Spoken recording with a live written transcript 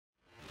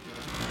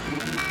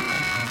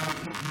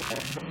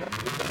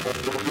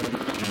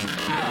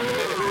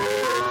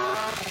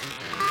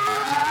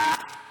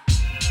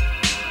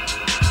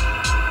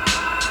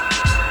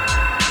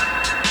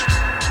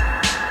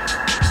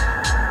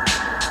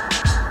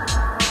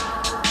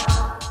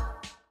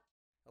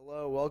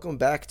welcome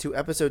back to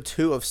episode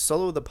 2 of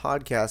Solo the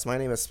Podcast. My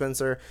name is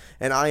Spencer,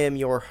 and I am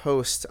your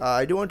host.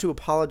 I do want to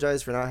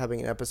apologize for not having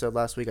an episode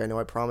last week. I know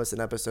I promised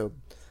an episode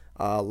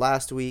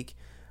last week,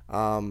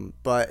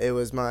 but it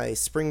was my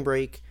spring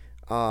break.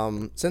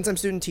 Since I'm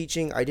student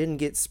teaching, I didn't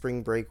get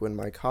spring break when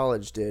my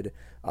college did,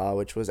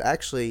 which was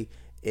actually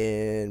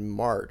in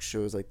March. It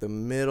was like the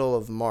middle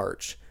of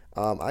March.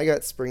 I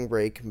got spring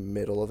break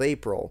middle of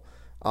April.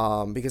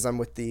 Because I'm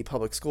with the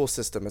public school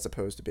system as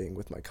opposed to being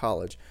with my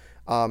college.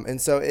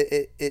 And so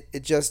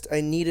it just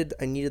I needed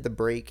the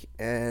break,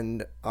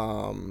 and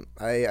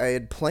I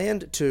had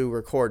planned to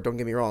record. Don't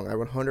get me wrong, I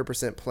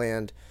 100%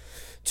 planned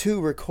to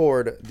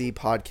record the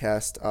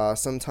podcast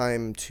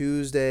sometime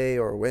Tuesday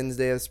or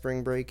Wednesday of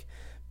spring break,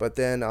 but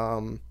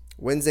then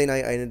Wednesday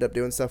night I ended up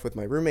doing stuff with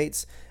my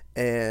roommates,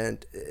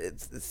 and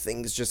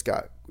things just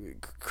got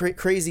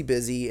crazy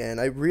busy,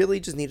 and I really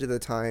just needed the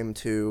time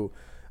to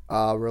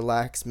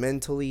relax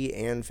mentally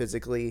and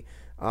physically.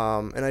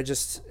 And I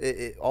just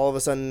all of a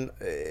sudden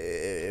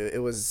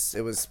it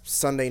was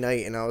Sunday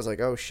night, and I was like,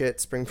 oh shit,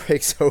 spring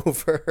break's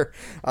over.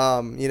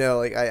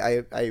 Like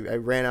I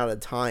ran out of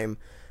time.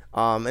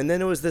 And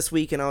then it was this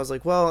week, and I was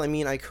like, well, I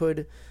mean, I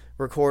could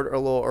record a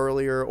little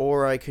earlier,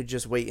 or I could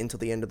just wait until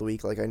the end of the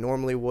week like I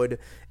normally would,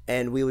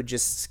 and we would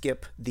just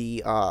skip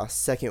the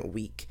second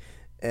week.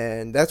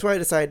 And that's what I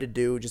decided to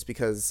do, just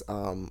because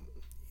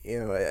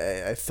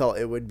I felt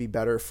it would be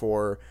better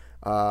for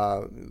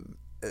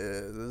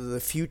the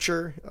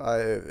future.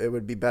 It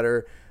would be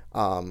better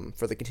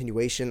for the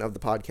continuation of the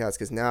podcast,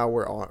 because now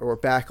we're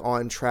back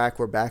on track.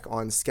 We're back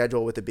on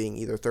schedule with it being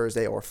either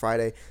Thursday or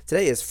Friday.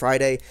 Today is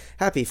Friday.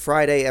 Happy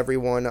Friday,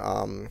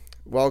 everyone.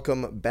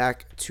 Welcome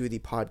back to the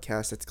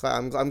podcast.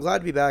 I'm glad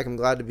to be back. I'm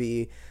glad to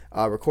be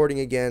recording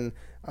again.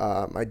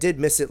 I did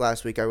miss it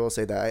last week, I will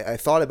say that. I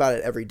thought about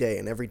it every day,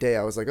 and every day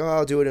I was like, oh,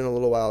 I'll do it in a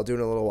little while,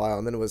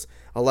 and then it was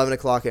 11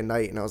 o'clock at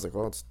night, and I was like,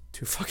 well, it's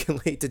too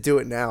fucking late to do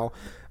it now.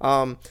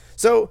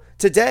 So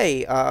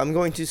today, I'm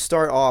going to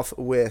start off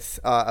with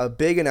a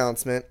big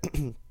announcement,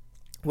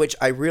 which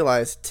I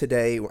realized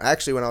today,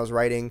 actually when I was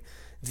writing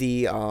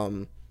the,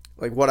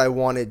 what I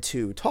wanted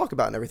to talk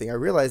about and everything, I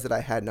realized that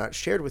I had not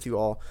shared with you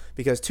all,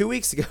 because 2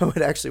 weeks ago,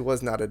 it actually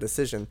was not a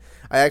decision.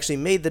 I actually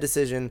made the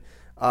decision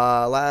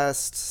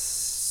last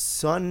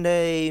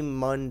Sunday,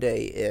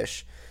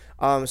 Monday-ish.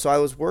 So I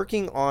was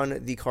working on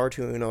the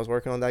cartoon. I was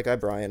working on That Guy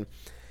Brian.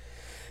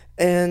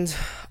 And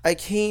I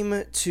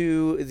came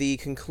to the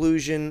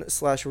conclusion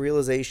 /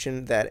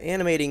 realization that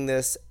animating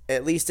this,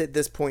 at least at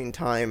this point in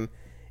time,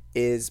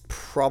 is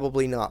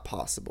probably not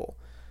possible.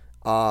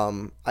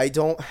 I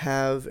don't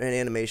have an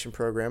animation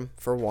program,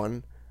 for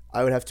one.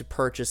 I would have to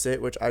purchase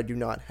it, which I do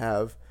not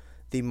have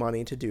the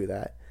money to do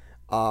that.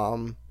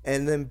 And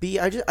then B,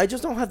 I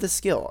just don't have the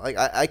skill. Like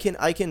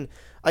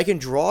I can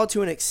draw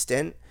to an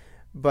extent,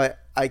 but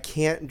I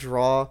can't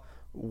draw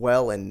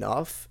well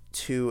enough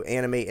to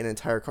animate an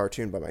entire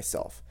cartoon by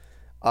myself.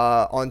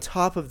 On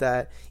top of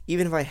that,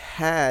 even if I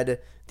had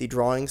the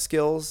drawing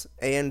skills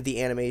and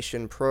the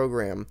animation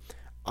program,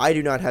 I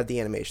do not have the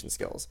animation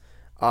skills.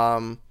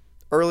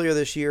 Earlier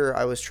this year,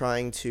 I was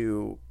trying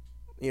to,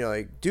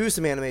 do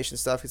some animation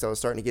stuff, because I was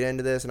starting to get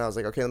into this, and I was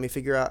like, okay, let me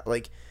figure out,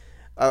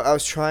 I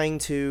was trying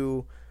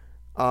to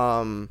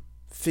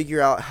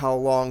figure out how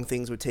long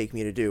things would take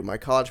me to do. My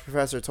college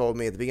professor told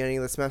me at the beginning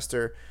of the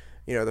semester,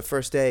 the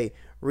first day,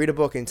 read a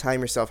book and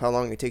time yourself how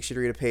long it takes you to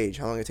read a page,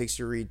 how long it takes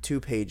you to read 2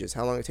 pages,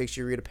 how long it takes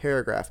you to read a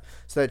paragraph,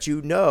 so that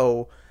you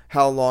know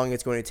how long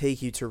it's going to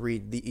take you to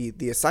read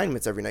the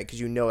assignments every night, because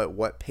you know at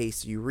what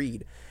pace you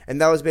read. And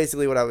that was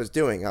basically what I was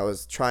doing. I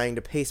was trying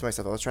to pace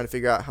myself. I was trying to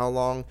figure out how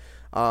long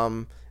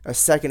a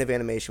second of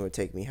animation would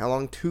take me, how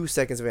long 2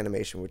 seconds of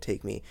animation would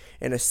take me.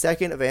 And a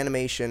second of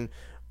animation,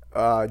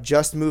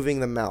 just moving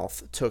the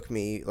mouth, took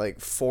me like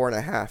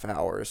 4.5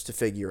 hours to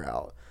figure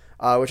out.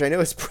 Which I know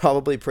is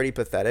probably pretty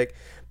pathetic,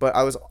 but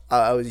I was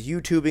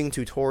YouTubing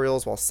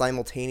tutorials while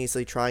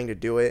simultaneously trying to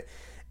do it,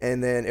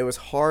 and then it was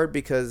hard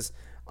because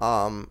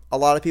a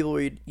lot of people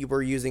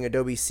were using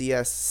Adobe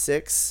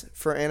CS6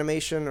 for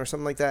animation or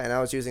something like that, and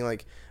I was using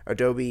like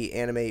Adobe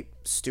Animate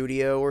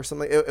Studio or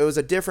something. It was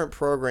a different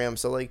program,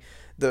 so like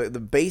the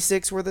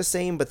basics were the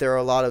same, but there are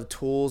a lot of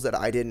tools that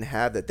I didn't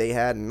have that they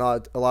had, and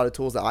not a lot of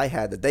tools that I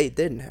had that they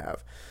didn't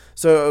have.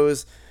 So it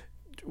was,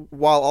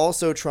 while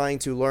also trying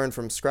to learn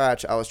from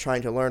scratch, I was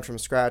trying to learn from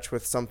scratch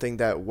with something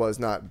that was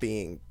not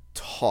being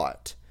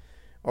taught,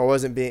 or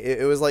wasn't being.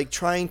 It was like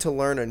trying to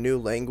learn a new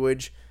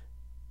language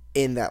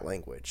in that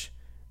language,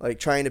 like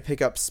trying to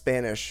pick up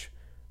Spanish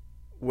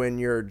when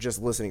you're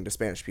just listening to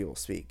Spanish people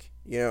speak.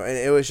 And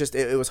it was just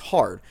it was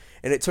hard,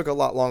 and it took a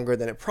lot longer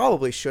than it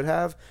probably should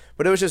have.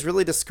 But it was just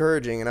really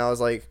discouraging, and I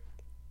was like,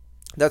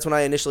 that's when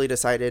I initially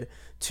decided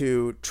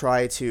to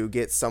try to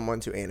get someone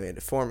to animate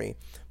it for me.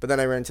 But then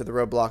I ran into the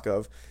roadblock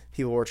of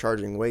people were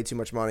charging way too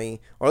much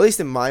money, or at least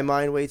in my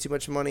mind, way too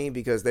much money,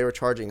 because they were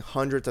charging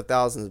hundreds of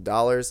thousands of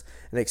dollars.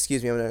 And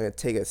excuse me, I'm going to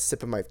take a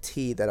sip of my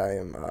tea that I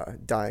am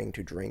dying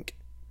to drink.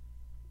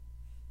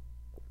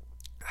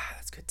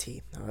 That's good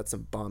tea. Oh, that's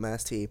some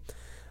bomb-ass tea.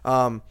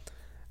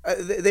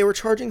 They were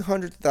charging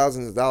hundreds of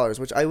thousands of dollars,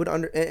 which I would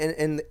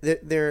and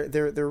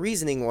their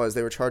reasoning was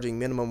they were charging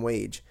minimum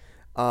wage,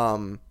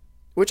 um,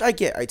 which I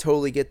get. I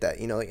totally get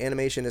that. Like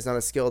animation is not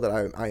a skill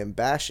that I am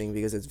bashing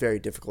because it's very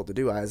difficult to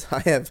do. As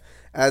I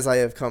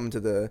have come to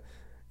the,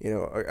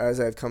 as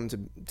I have come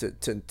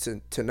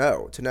to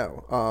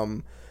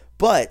know.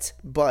 But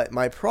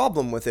my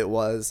problem with it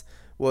was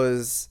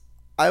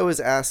I was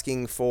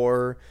asking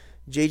for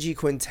J.G.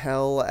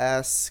 Quintel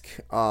esque,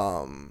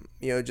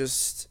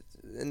 just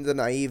the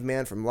naive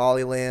man from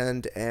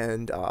Lollyland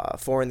and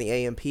Four in the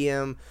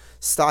AM/PM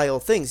style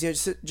things.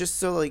 Just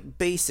so like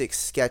basic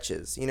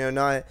sketches.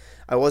 Not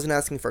I wasn't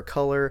asking for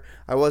color.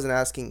 I wasn't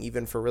asking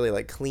even for really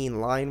like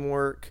clean line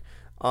work.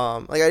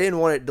 Like I didn't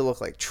want it to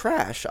look like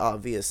trash,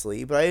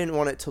 obviously, but I didn't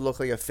want it to look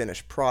like a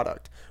finished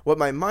product. What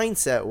my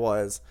mindset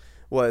was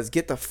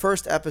get the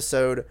first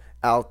episode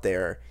out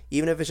there,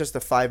 even if it's just a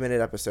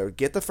 5-minute episode.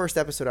 Get the first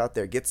episode out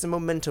there, get some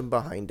momentum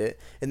behind it,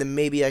 and then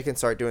maybe I can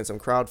start doing some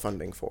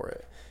crowdfunding for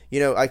it.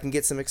 I can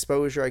get some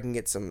exposure, I can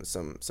get some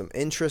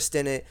interest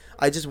in it.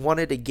 I just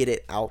wanted to get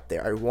it out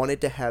there. I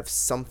wanted to have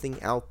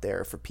something out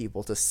there for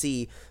people to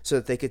see so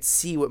that they could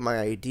see what my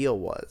ideal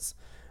was.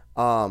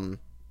 And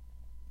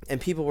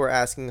people were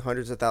asking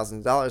hundreds of thousands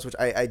of dollars, which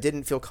I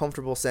didn't feel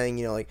comfortable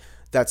saying, like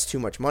that's too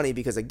much money,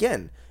 because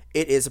again,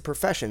 it is a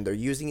profession. They're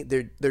using it.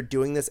 They're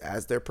doing this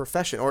as their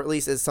profession, or at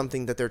least as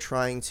something that they're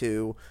trying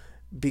to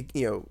be,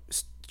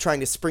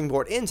 trying to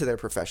springboard into their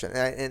profession.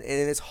 And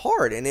it's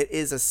hard, and it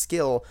is a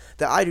skill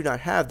that I do not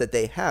have that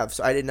they have.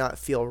 So I did not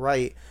feel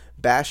right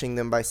bashing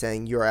them by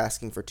saying you're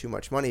asking for too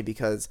much money,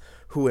 because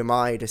who am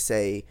I to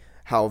say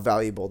how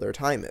valuable their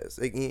time is?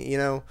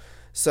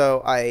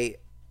 So I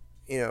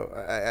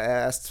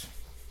asked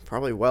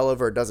probably well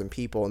over a dozen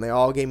people, and they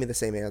all gave me the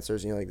same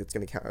answers. Like it's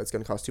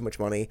gonna cost too much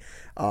money.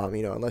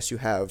 Unless you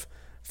have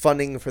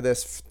funding for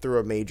this through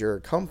a major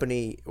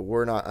company,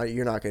 you're not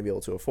gonna be able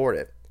to afford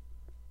it.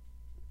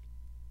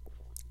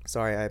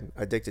 Sorry, I'm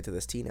addicted to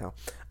this tea now.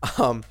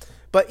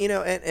 But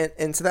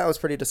and so that was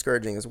pretty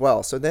discouraging as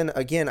well. So then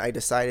again, I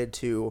decided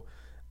to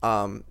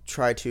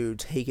try to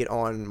take it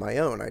on my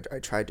own. I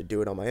tried to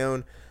do it on my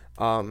own.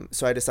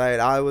 So I decided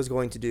I was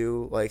going to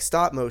do like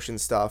stop motion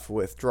stuff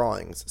with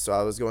drawings. So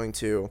I was going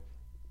to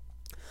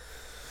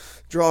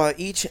draw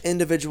each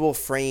individual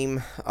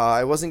frame.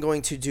 I wasn't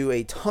going to do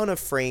a ton of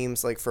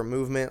frames like for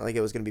movement, like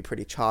it was going to be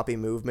pretty choppy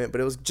movement,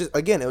 but it was just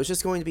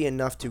going to be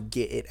enough to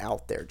get it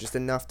out there, just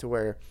enough to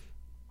where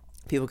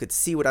people could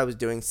see what I was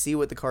doing, see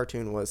what the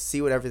cartoon was,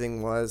 see what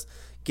everything was,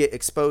 get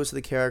exposed to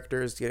the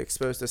characters, get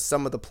exposed to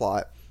some of the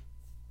plot,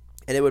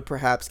 and it would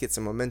perhaps get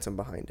some momentum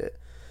behind it.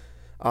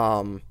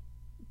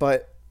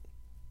 But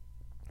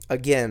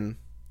again,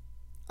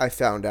 I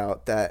found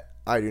out that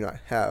I do not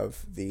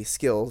have the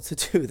skill to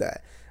do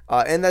that.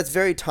 And that's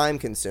very time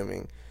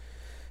consuming.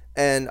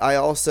 And I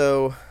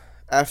also,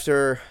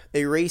 after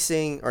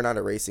starting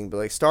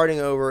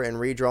over and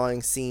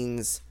redrawing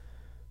scenes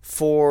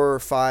 4,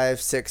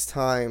 5, 6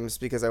 times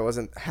because I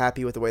wasn't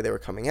happy with the way they were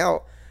coming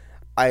out,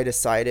 I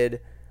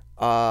decided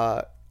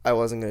I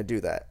wasn't going to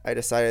do that. I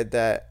decided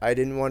that I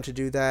didn't want to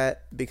do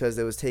that because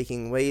it was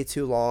taking way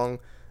too long.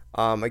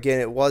 Again,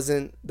 it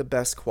wasn't the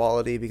best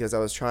quality because I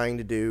was trying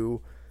to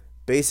do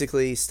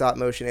basically stop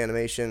motion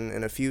animation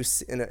in a few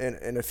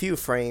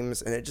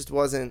frames, and it just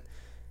wasn't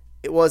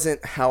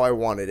how I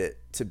wanted it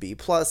to be.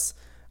 Plus,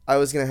 I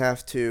was gonna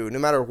have to, no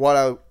matter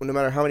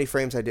how many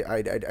frames I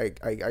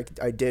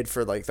did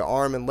for like the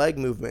arm and leg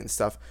movement and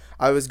stuff,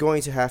 I was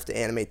going to have to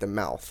animate the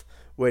mouth,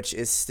 which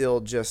is still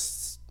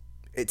just,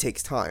 it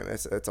takes time.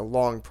 It's a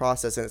long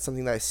process, and it's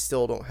something that I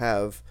still don't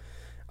have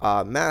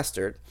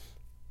mastered.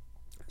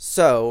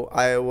 So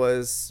I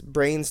was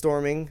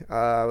brainstorming,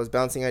 I was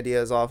bouncing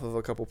ideas off of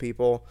a couple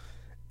people,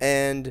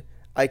 and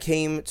I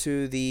came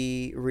to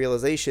the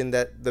realization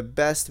that the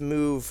best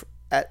move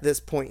at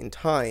this point in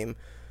time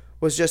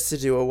was just to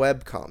do a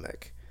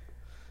webcomic.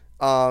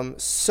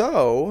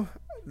 So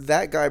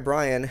that guy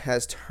Brian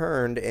has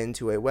turned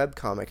into a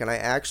webcomic, and I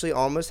actually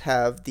almost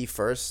have the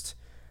first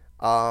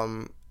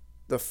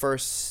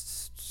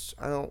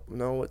I don't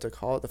know what to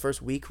call it, the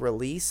first week's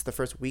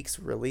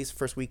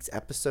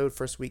episode,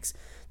 first week's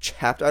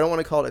chapter. I don't want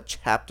to call it a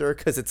chapter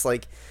because it's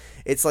like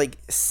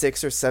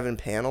 6 or 7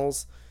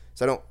 panels,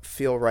 so I don't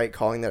feel right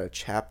calling that a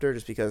chapter,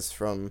 just because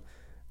from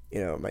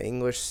my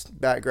English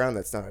background,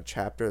 that's not a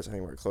chapter, it's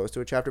anywhere close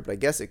to a chapter, but I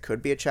guess it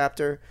could be a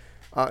chapter.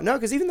 No,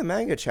 because even the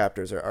manga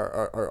chapters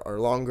are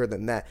longer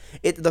than that.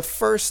 The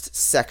first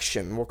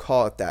section, we'll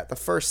call it that, the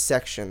first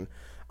section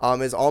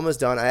is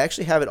almost done. I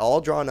actually have it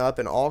all drawn up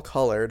and all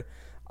colored.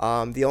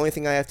 The only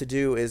thing I have to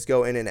do is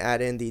go in and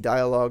add in the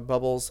dialogue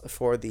bubbles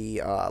for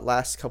the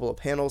last couple of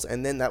panels,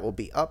 and then that will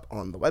be up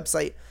on the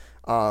website.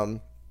 And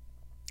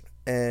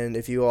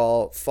if you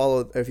all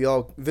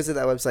visit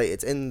that website,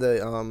 it's in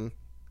the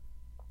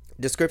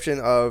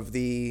description of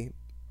the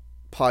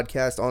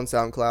podcast on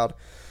SoundCloud.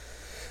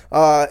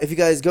 If you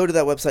guys go to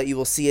that website, you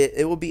will see it.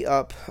 It will be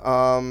up.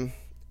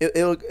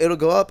 It'll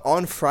go up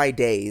on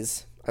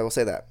Fridays. I will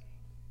say that.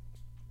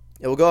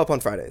 It will go up on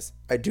Fridays.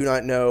 I do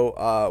not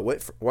know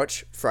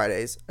which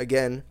Fridays,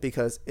 again,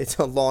 because it's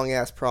a long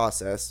ass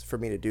process for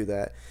me to do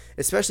that,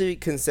 especially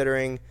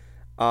considering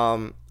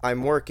I'm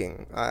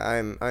working.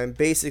 I'm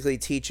basically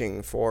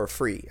teaching for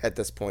free at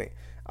this point.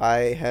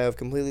 I have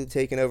completely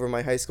taken over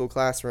my high school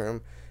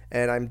classroom,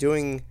 and I'm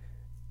doing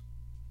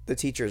the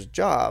teacher's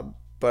job,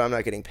 but I'm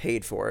not getting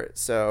paid for it.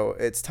 So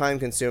it's time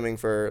consuming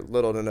for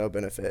little to no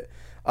benefit.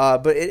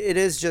 But it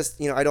is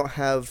just, I don't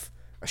have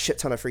a shit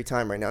ton of free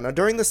time right now. Now,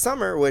 during the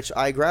summer, which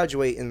I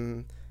graduate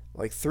in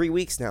like 3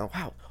 weeks now.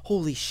 Wow.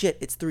 Holy shit.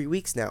 It's 3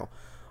 weeks now.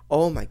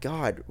 Oh my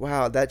God.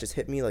 Wow. That just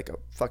hit me like a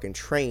fucking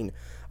train.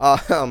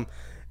 Um,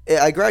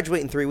 I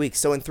graduate in 3 weeks.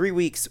 So in 3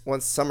 weeks,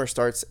 once summer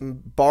starts,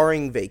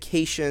 barring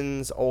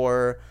vacations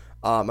or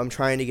I'm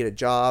trying to get a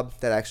job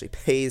that actually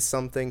pays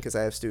something because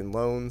I have student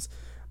loans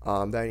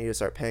that I need to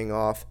start paying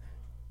off.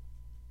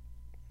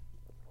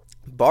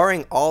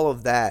 Barring all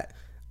of that,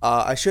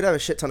 I should have a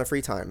shit ton of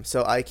free time,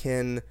 so I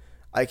can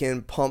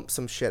pump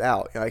some shit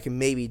out. I can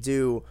maybe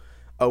do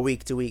a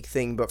week to week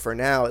thing, but for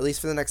now, at least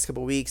for the next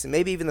couple weeks, and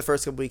maybe even the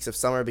first couple weeks of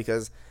summer,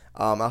 because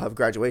I'll have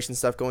graduation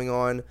stuff going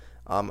on.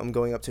 I'm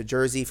going up to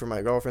Jersey for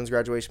my girlfriend's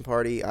graduation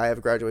party. I have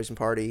a graduation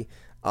party.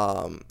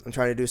 I'm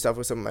trying to do stuff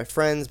with some of my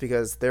friends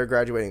because they're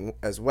graduating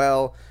as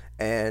well,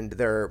 and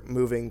they're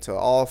moving to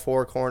all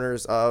four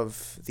corners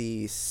of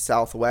the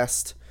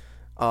Southwest.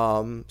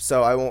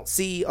 So I won't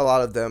see a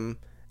lot of them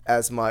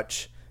as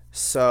much.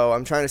 So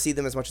I'm trying to see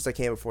them as much as I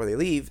can before they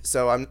leave.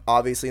 So I'm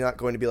obviously not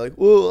going to be like,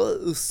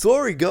 well,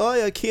 sorry,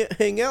 guy, I can't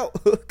hang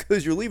out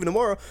because you're leaving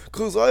tomorrow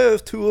because I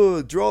have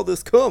to draw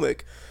this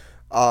comic.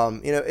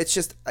 It's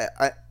just,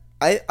 I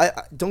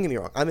don't get me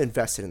wrong. I'm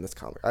invested in this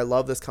comic. I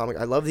love this comic.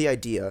 I love the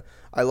idea.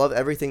 I love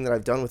everything that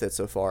I've done with it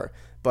so far.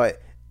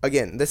 But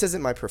again, this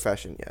isn't my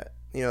profession yet.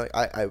 Do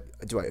I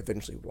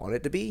eventually want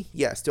it to be?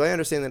 Yes. Do I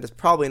understand that it's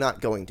probably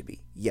not going to be?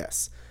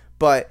 Yes.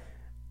 But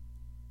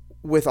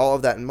with all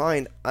of that in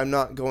mind, I'm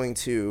not going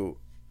to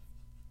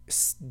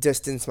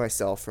distance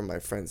myself from my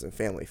friends and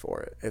family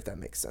for it, if that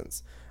makes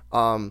sense.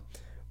 But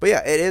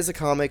yeah, it is a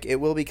comic.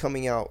 It will be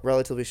coming out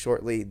relatively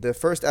shortly. The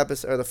first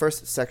episode, or the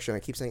first section, I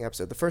keep saying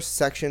episode, the first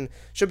section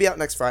should be out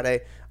next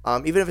Friday.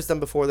 Even if it's done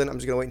before then, I'm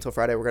just going to wait until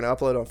Friday. We're going to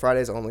upload on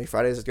Fridays only.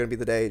 Fridays is going to be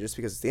the day just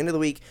because it's the end of the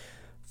week.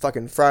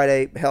 Fucking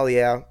Friday, hell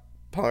yeah.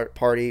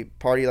 Party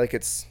like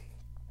it's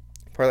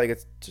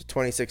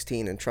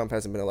 2016 and Trump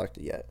hasn't been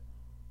elected yet.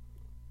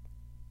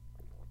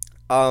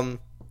 All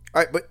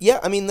right, but yeah,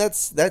 I mean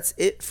that's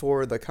it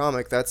for the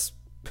comic. That's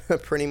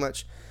pretty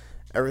much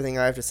everything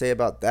I have to say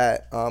about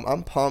that.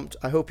 I'm pumped.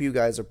 I hope you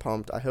guys are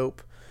pumped. I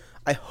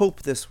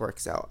hope this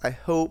works out. I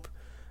hope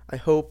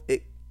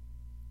it.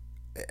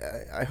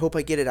 I hope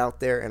I get it out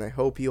there, and I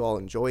hope you all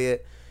enjoy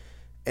it.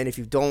 And if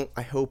you don't,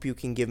 I hope you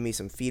can give me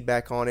some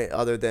feedback on it,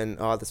 other than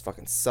this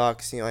fucking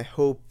sucks. I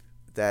hope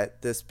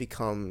that this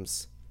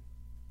becomes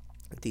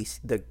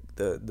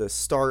the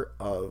start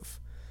of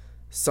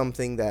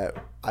something that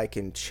I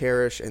can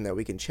cherish and that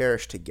we can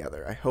cherish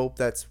together. I hope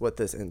that's what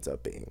this ends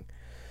up being.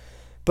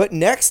 But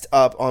next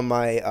up on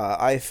my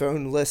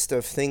iPhone list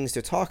of things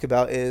to talk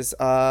about is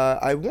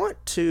I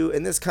want to,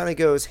 and this kind of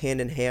goes hand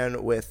in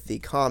hand with the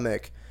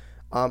comic.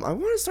 I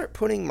want to start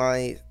putting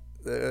my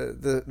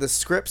the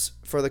scripts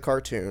for the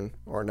cartoon,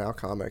 or now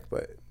comic,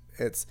 but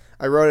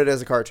I wrote it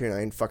as a cartoon. I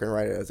didn't fucking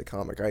write it as a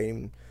comic.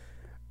 When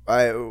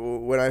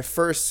I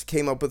first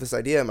came up with this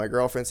idea, my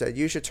girlfriend said,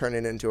 you should turn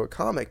it into a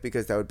comic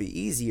because that would be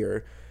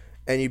easier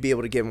and you'd be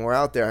able to get more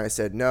out there. And I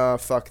said, no,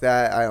 fuck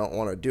that. I don't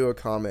want to do a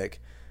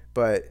comic.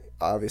 But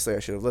obviously I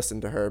should have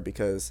listened to her,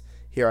 because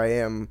here I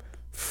am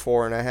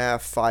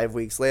 4.5, 5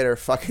 weeks later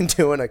fucking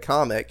doing a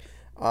comic.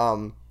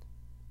 I'm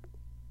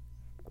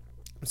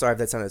sorry if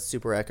that sounded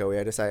super echoey.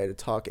 I decided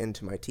to talk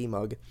into my tea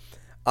mug.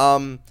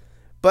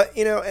 But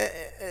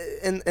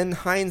in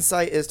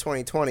hindsight is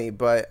 2020.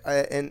 But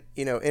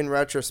in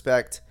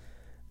retrospect,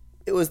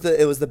 it was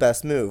the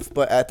best move.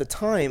 But at the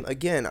time,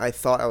 again, I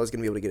thought I was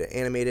gonna be able to get it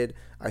animated.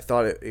 I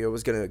thought it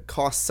was gonna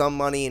cost some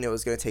money and it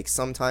was gonna take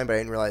some time, but I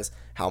didn't realize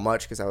how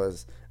much, because I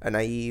was a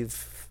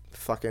naive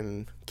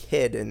fucking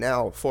kid. And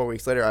now 4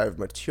 weeks later, I've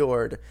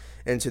matured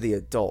into the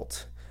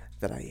adult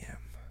that I am.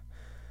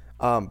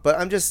 But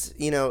I'm just,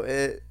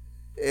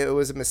 it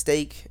was a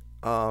mistake.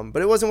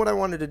 But it wasn't what I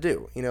wanted to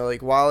do.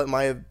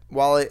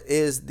 While it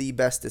is the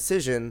best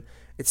decision,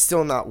 it's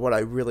still not what I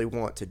really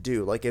want to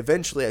do. Like,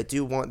 eventually I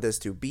do want this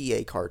to be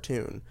a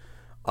cartoon.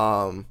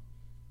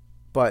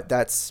 But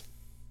that's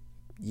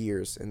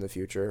years in the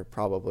future,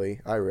 probably.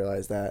 I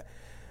realize that.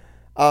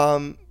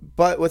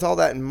 But with all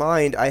that in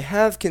mind, I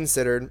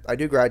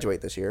do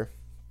graduate this year,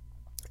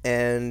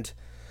 and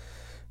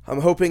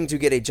I'm hoping to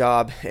get a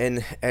job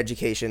in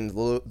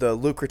education, the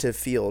lucrative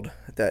field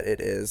that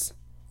it is,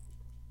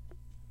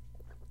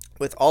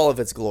 with all of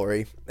its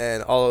glory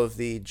and all of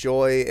the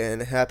joy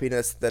and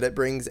happiness that it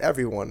brings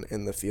everyone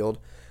in the field.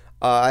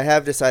 I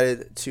have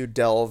decided to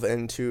delve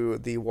into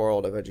the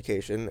world of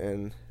education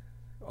and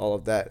all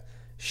of that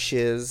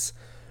shiz,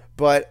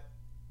 but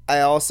I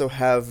also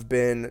have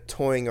been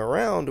toying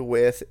around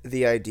with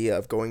the idea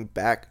of going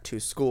back to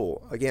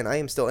school. Again, I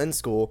am still in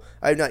school.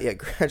 I have not yet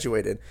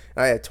graduated.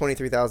 I have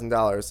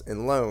 $23,000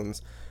 in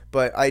loans,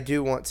 but I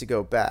do want to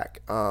go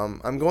back.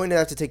 I'm going to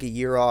have to take a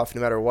year off, no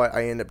matter what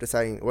I end up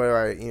deciding, whether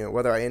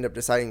I end up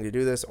deciding to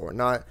do this or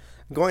not.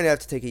 I'm going to have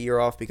to take a year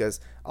off because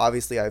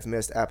obviously I've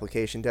missed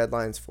application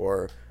deadlines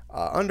for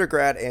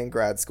undergrad and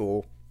grad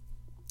school.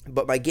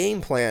 But my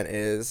game plan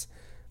is,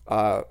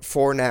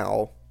 for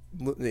now,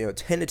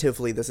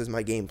 tentatively, this is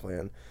my game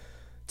plan.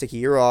 Take a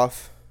year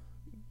off,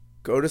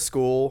 go to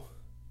school,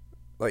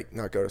 like,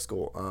 not go to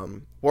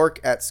school, work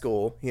at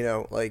school,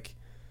 like,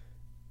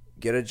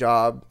 get a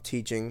job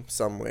teaching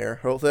somewhere.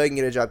 Hopefully I can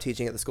get a job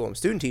teaching at the school I'm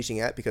student teaching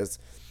at, because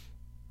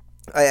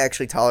I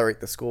actually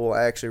tolerate the school.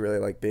 I actually really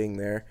like being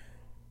there,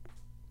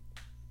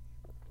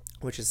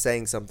 which is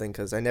saying something,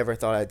 because I never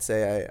thought I'd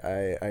say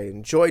I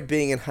enjoyed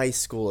being in high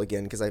school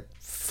again, because I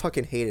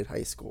fucking hated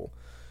high school.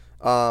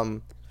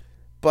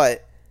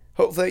 But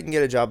hopefully I can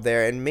get a job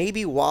there, and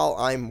maybe while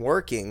I'm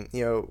working,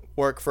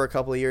 work for a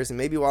couple of years, and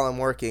maybe while I'm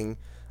working,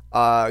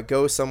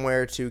 go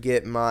somewhere to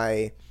get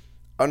my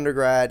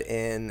undergrad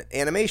in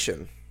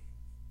animation.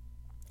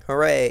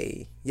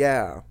 Hooray!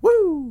 Yeah.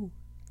 Woo!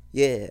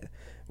 Yeah.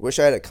 Wish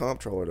I had a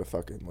comptroller to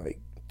fucking,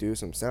 do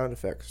some sound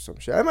effects or some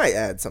shit. I might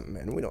add something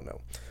in. We don't know.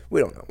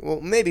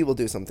 Well, maybe we'll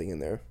do something in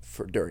there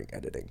for during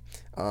editing.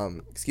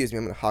 Excuse me,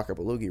 I'm gonna hawk up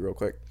a loogie real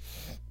quick.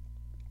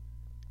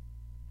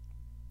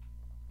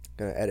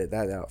 Gonna edit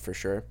that out for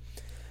sure.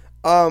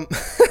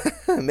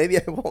 Maybe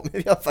I won't.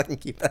 Maybe I'll fucking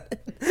keep that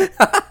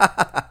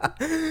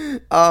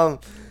in.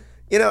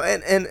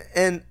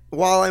 And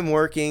while I'm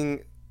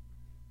working,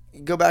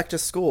 go back to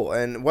school,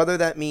 and whether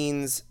that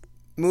means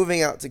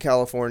moving out to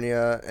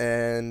California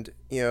and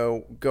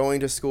going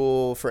to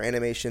school for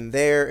animation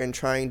there and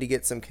trying to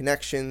get some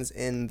connections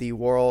in the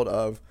world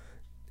of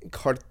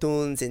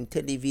cartoons and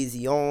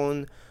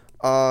television,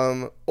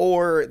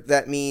 or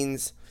that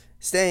means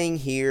staying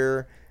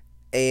here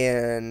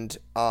and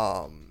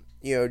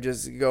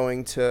just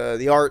going to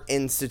the Art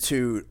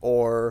Institute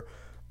or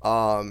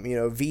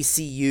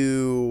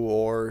VCU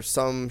or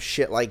some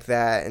shit like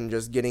that, and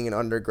just getting an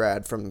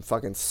undergrad from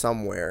fucking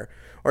somewhere,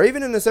 or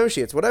even an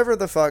associate's, whatever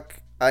the fuck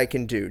I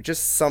can do.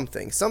 Just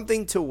something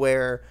to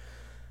where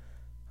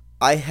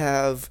I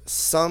have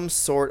some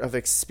sort of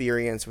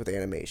experience with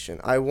animation.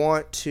 I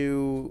want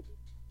to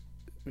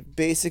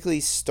basically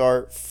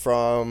start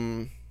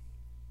from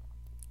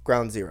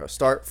ground zero,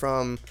 start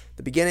from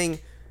the beginning,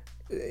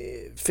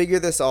 figure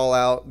this all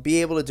out,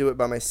 be able to do it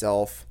by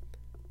myself.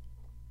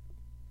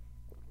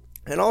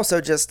 And also,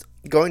 just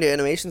going to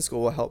animation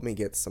school will help me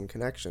get some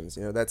connections.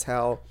 That's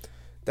how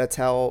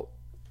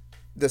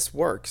this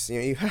works.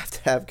 You have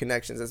to have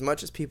connections. As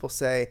much as people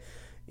say,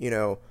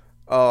 oh,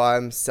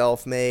 I'm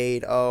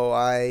self-made. Oh,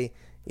 my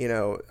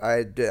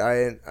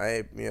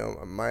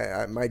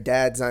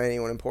dad's not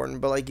anyone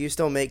important. But you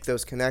still make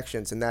those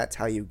connections, and that's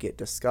how you get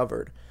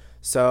discovered.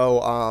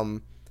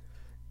 So,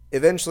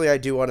 eventually, I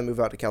do want to move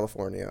out to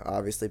California,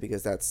 obviously,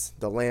 because that's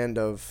the land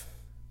of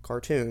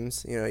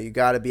cartoons. You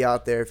got to be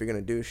out there if you're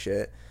gonna do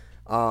shit.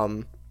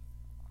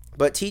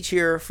 But teach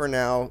here for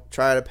now.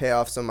 Try to pay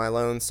off some of my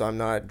loans so I'm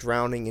not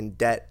drowning in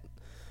debt.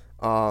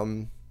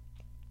 But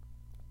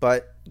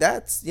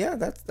that's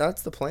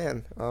the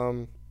plan.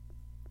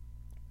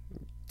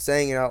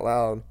 Saying it out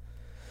loud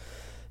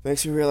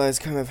makes me realize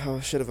kind of how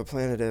shit of a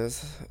plan it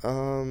is.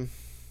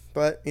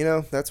 But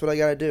that's what I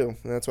gotta do.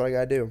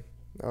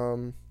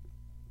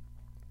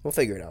 We'll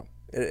figure it out.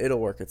 It'll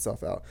work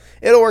itself out.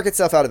 It'll work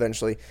itself out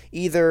eventually.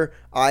 Either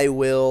I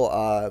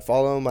will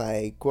follow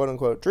my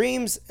quote-unquote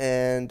dreams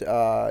and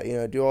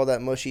do all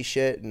that mushy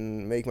shit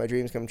and make my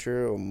dreams come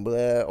true,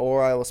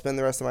 or I will spend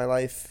the rest of my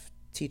life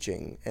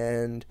teaching.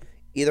 And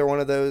either one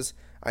of those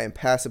I am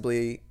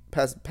passably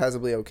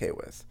okay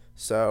with.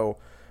 So,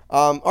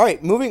 all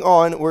right, moving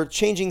on. We're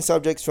changing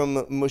subjects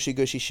from mushy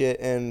gushy shit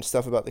and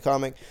stuff about the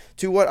comic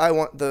to what I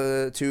want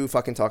to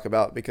fucking talk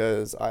about,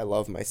 because I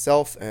love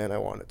myself and I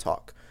want to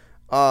talk.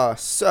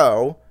 That's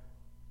a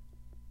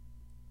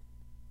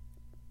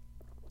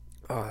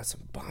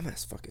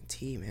bomb-ass fucking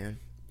tea, man.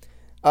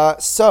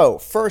 So,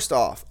 first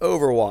off,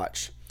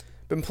 Overwatch.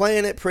 Been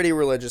playing it pretty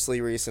religiously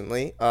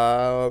recently.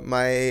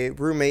 My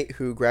roommate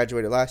who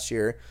graduated last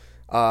year,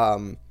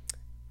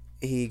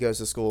 he goes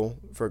to school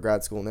for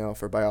grad school now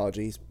for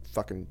biology. He's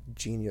fucking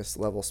genius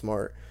level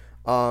smart.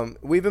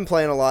 We've been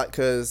playing a lot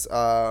because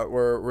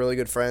we're really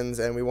good friends,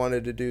 and we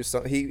wanted to do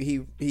some.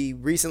 He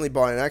recently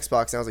bought an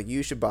Xbox, and I was like,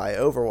 you should buy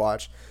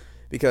Overwatch,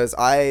 because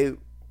I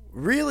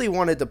really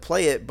wanted to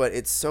play it, but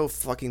it's so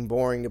fucking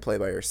boring to play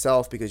by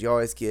yourself, because you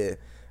always get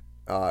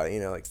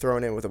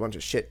thrown in with a bunch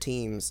of shit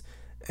teams,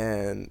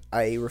 and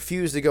I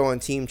refuse to go on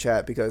team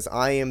chat because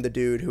I am the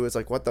dude who is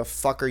like, what the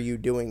fuck are you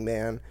doing,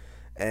 man?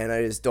 And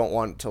I just don't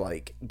want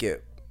to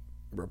get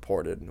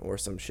reported or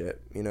some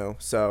shit,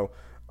 so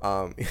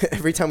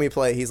Every time we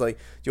play, he's like,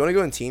 "Do you want to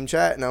go in team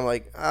chat?" And I'm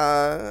like,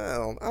 I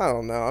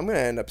don't know. I'm gonna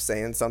end up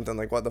saying something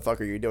like, "What the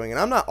fuck are you doing?" And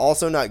I'm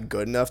not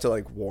good enough to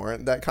like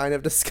warrant that kind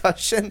of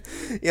discussion.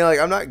 Like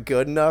I'm not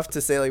good enough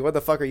to say like, "What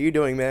the fuck are you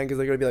doing, man?" Because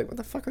they're gonna be like, "What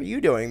the fuck are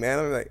you doing, man?"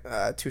 I'm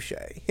like, touche.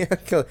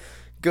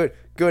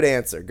 Good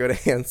answer. Good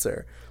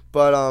answer.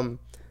 But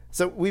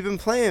so we've been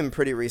playing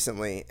pretty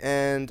recently,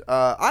 and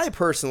I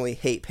personally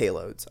hate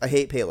payloads. I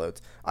hate payloads.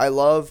 I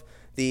love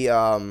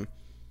the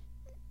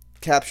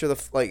capture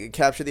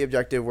the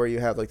objective where you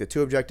have like the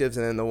two objectives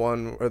and then the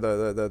one or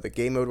the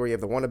game mode where you have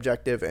the one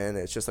objective and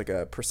it's just like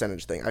a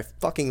percentage thing. I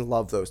fucking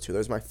love those two.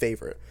 Those are my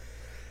favorite.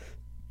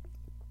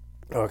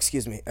 Oh,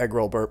 excuse me, egg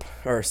roll burp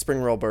or spring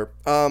roll burp.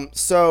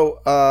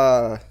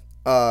 So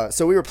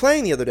we were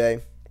playing the other day,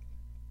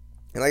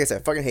 and like I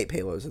said, I fucking hate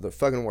payloads. They're the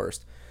fucking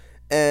worst.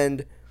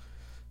 And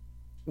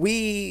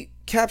we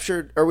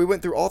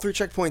went through all 3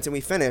 checkpoints and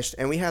we finished,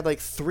 and we had like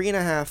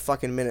 3.5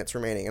 fucking minutes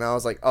remaining. And I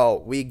was like,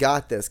 oh, we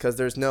got this, because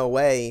there's no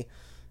way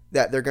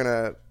that they're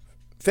gonna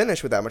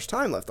finish with that much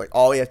time left. Like,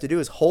 all we have to do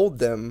is hold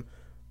them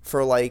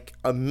for like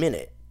a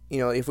minute.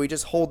 If we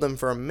just hold them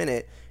for a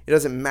minute, it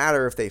doesn't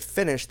matter if they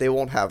finish, they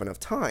won't have enough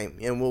time,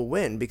 and we'll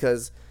win,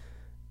 because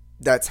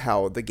that's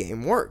how the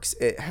game works.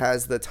 It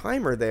has the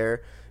timer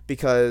there,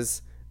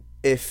 because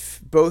if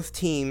both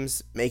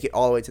teams make it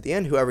all the way to the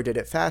end, whoever did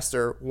it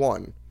faster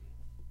won.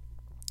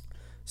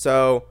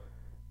 So,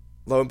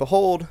 lo and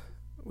behold,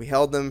 we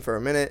held them for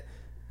a minute,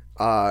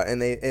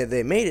 and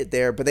they made it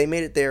there, but they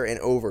made it there in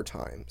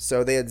overtime.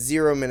 So they had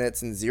 0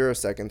 minutes and 0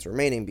 seconds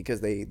remaining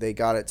because they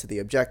got it to the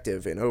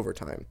objective in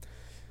overtime.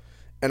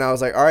 And I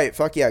was like, all right,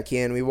 fuck yeah,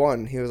 Kian, we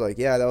won. He was like,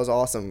 yeah, that was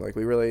awesome. Like,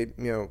 we really,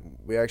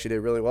 we actually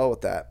did really well with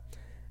that.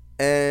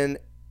 And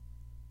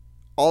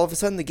all of a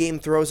sudden, the game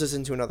throws us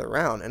into another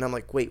round. And I'm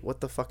like, wait,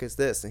 what the fuck is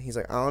this? And he's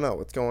like, I don't know,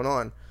 what's going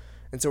on?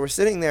 And so we're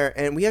sitting there,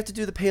 and we have to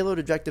do the payload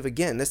objective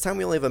again. This time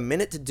we only have a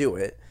minute to do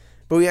it,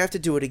 but we have to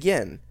do it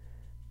again.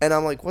 And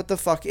I'm like, what the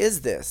fuck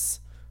is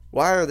this?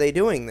 Why are they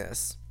doing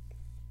this?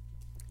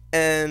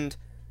 And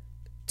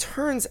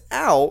turns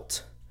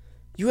out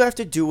you have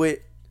to do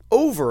it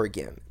over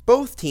again.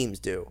 Both teams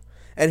do.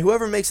 And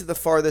whoever makes it the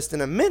farthest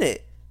in a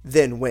minute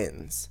then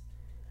wins.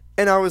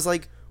 And I was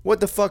like, what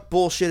the fuck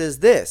bullshit is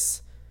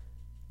this?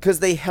 Because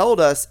they held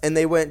us and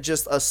they went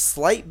just a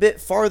slight bit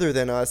farther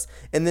than us,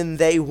 and then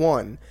they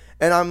won.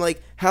 And I'm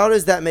like, how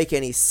does that make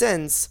any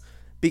sense?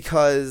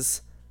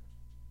 Because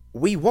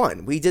we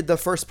won. We did the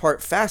first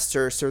part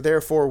faster, so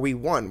therefore we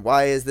won.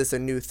 Why is this a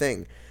new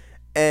thing?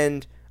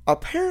 And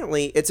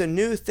apparently it's a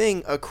new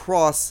thing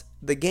across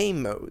the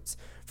game modes.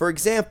 For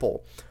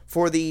example,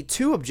 for the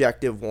 2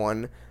 objective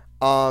one,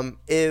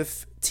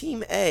 if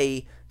Team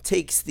A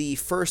takes the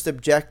first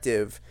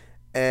objective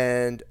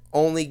and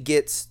only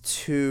gets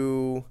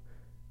to,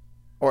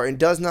 and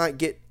does not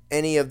get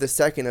any of the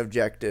second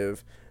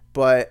objective,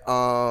 but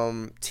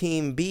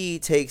Team B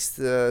takes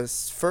the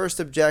first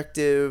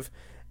objective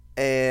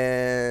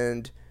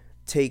and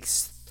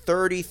takes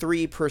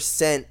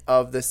 33%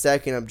 of the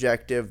second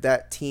objective,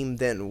 that team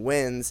then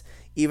wins,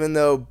 even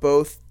though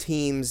both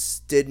teams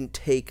didn't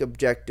take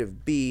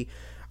objective B.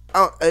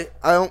 I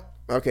don't,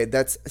 okay,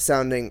 that's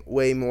sounding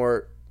way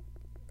more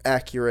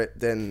accurate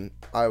than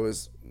I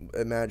was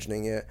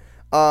imagining it.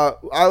 I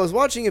was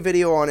watching a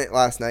video on it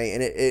last night,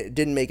 and it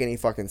didn't make any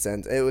fucking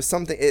sense. It was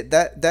something,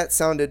 that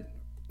sounded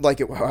like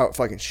how it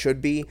fucking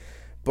should be,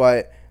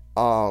 but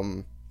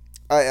I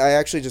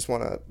actually just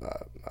want to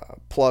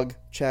plug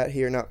chat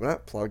here.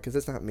 Not plug, because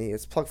it's not me.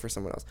 It's plug for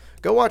someone else.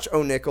 Go watch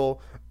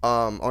O'Nickel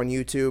on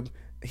YouTube.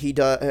 He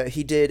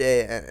did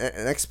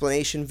an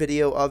explanation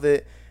video of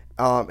it,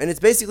 and it's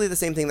basically the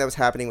same thing that was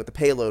happening with the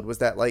payload. Was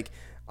that like,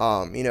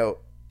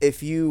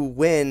 if you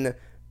win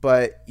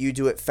but you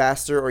do it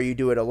faster or you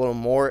do it a little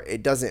more,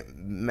 it doesn't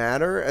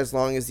matter as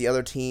long as the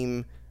other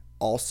team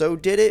also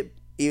did it,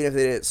 even if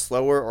they did it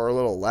slower or a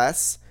little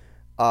less.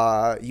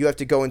 You have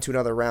to go into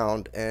another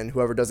round, and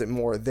whoever does it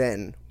more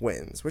then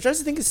wins. Which I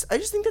just think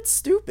that's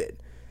stupid.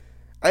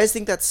 I just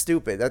think that's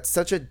stupid. That's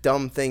such a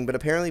dumb thing. But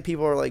apparently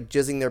people are like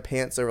jizzing their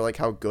pants over like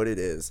how good it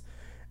is,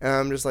 and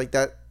I'm just like,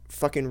 that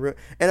fucking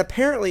and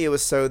apparently it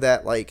was so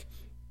that like,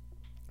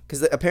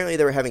 because apparently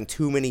they were having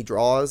too many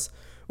draws,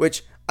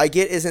 which I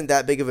get isn't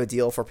that big of a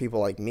deal for people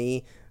like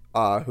me,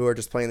 who are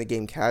just playing the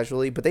game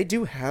casually. But they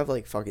do have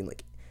like fucking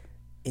like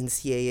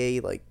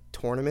NCAA like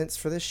tournaments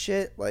for this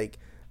shit. Like,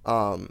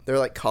 they're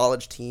like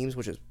college teams,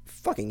 which is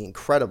fucking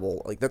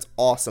incredible. Like, that's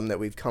awesome that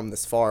we've come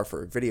this far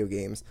for video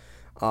games,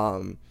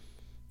 to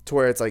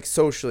where it's like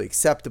socially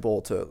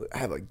acceptable to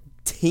have a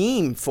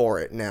team for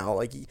it now.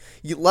 Like,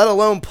 you let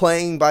alone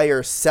playing by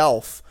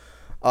yourself.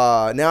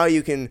 Now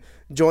you can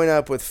join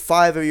up with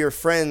 5 of your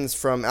friends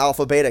from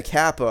Alpha Beta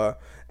Kappa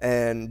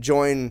and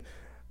join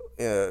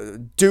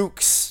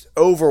Duke's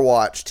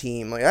Overwatch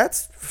team. Like,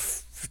 that's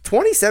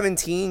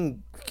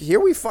 2017. Here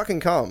we fucking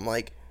come.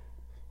 Like,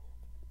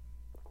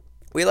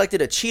 we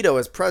elected a Cheeto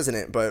as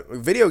president, but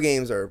video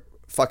games are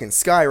fucking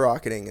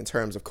skyrocketing in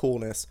terms of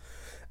coolness.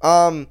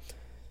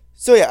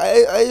 So yeah,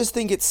 I just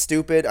think it's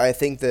stupid. I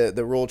think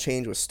the rule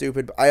change was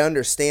stupid. But I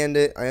understand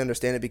it. I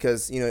understand it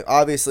because,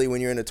 obviously when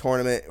you're in a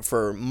tournament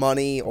for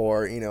money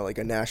or, like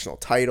a national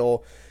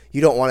title, you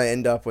don't want to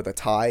end up with a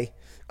tie.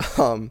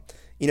 Um,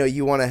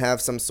 you want to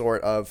have some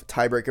sort of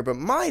tiebreaker. But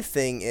my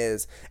thing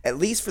is, at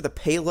least for the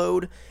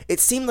payload, it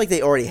seemed like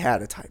they already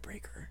had a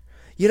tiebreaker.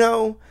 You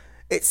know,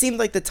 it seemed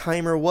like the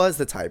timer was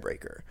the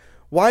tiebreaker.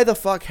 Why the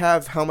fuck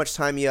have how much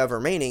time you have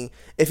remaining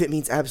if it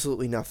means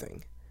absolutely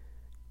nothing?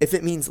 If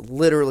it means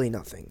literally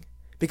nothing.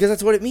 Because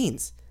that's what it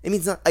means. It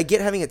means not, I get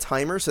having a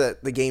timer so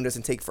that the game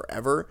doesn't take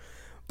forever,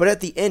 but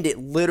at the end it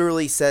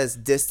literally says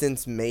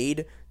distance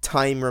made,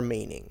 time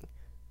remaining.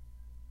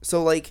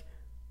 So like,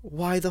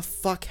 why the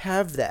fuck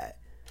have that?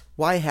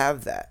 Why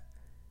have that?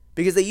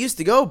 Because they used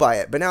to go by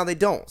it, but now they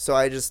don't. So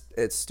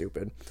it's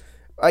stupid.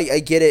 I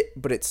get it,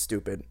 but it's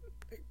stupid.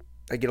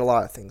 I get a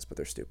lot of things, but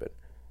they're stupid.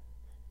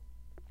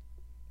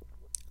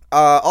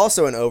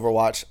 Also in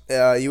Overwatch,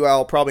 you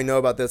all probably know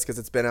about this because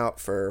it's been out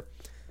for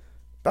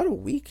about a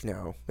week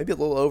now, maybe a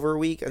little over a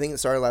week. I think it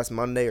started last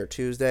Monday or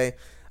Tuesday.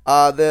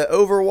 The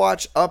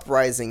Overwatch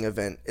Uprising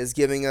event is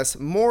giving us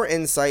more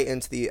insight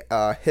into the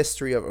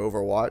history of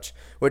Overwatch,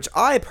 which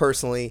I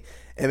personally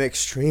am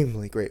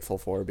extremely grateful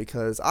for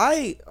because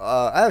I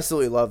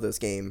absolutely love this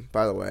game,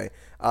 by the way.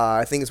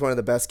 I think it's one of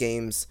the best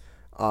games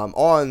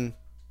on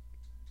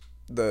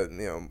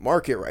the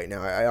market right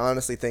now. I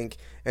honestly think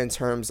in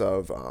terms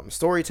of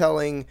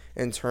storytelling,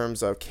 in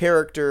terms of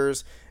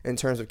characters, in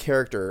terms of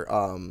character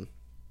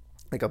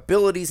like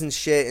abilities and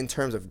shit, in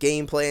terms of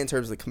gameplay, in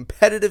terms of the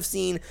competitive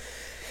scene,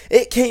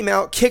 it came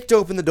out, kicked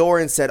open the door,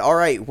 and said, "All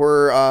right,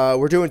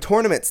 we're doing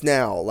tournaments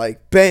now."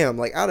 Like bam,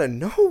 like out of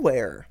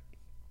nowhere,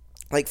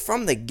 like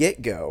from the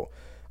get go,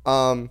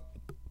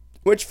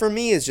 which for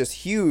me is just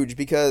huge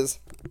because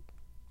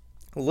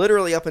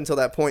literally up until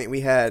that point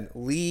we had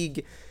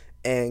League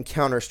and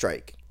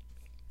Counter-Strike.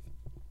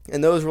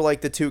 And those were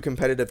like the two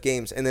competitive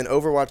games. And then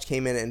Overwatch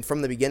came in and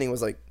from the beginning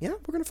was like, yeah,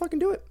 we're going to fucking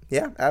do it.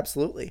 Yeah,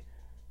 absolutely.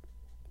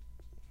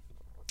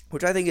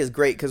 Which I think is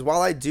great because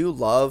while I do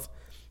love,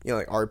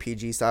 like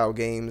RPG style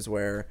games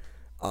where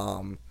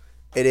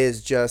it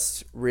is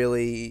just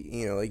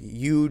really, like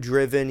you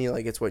driven,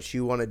 like it's what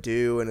you want to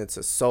do and it's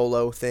a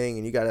solo thing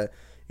and you got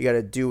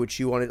to do what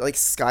you want to, like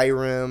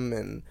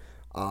Skyrim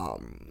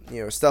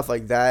and stuff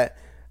like that.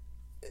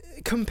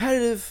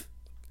 Competitive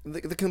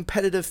the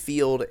competitive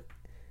field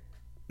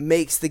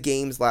makes the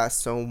games last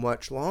so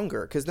much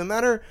longer because no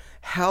matter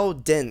how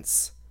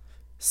dense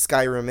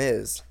Skyrim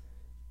is,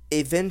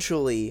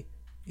 eventually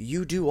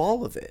you do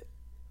all of it.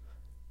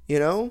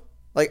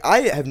 Like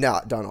I have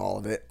not done all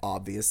of it,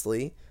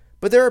 obviously,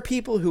 but there are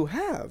people who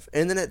have.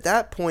 And then at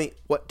that point,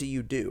 what do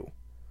you do?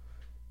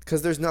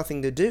 Because there's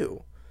nothing to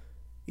do.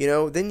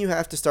 Then you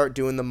have to start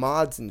doing the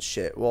mods and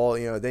shit.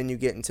 Well, then you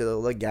get into the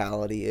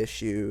legality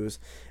issues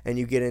and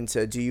you get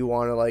into, do you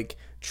want to like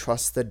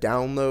trust the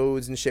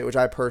downloads and shit, which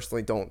I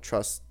personally don't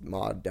trust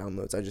mod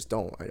downloads. I just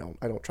don't.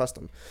 I don't trust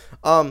them.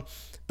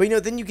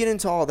 But then you get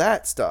into all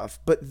that stuff.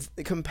 But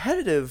the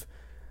competitive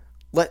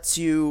lets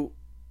you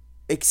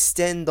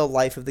extend the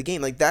life of the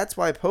game. Like that's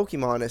why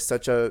Pokemon is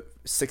such a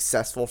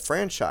successful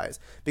franchise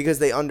because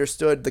they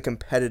understood the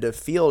competitive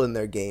field in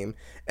their game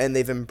and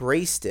they've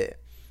embraced it.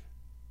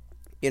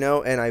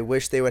 And I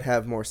wish they would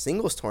have more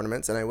singles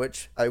tournaments, and I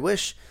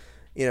wish,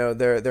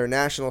 their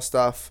national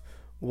stuff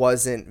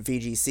wasn't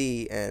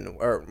VGC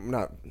or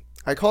not.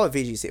 I call it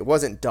VGC. It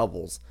wasn't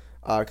doubles,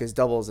 because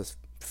doubles is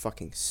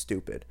fucking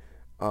stupid.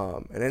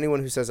 And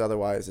anyone who says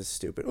otherwise is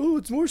stupid. Oh,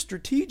 it's more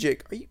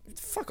strategic.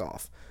 Fuck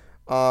off.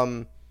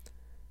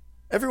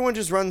 Everyone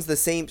just runs the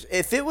same.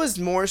 If it was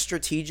more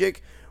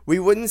strategic, we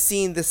wouldn't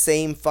see the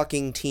same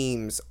fucking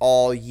teams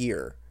all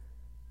year.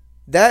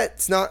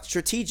 That's not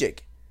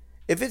strategic.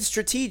 If it's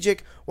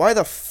strategic, why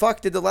the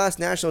fuck did the last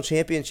national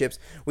championships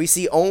we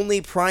see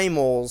only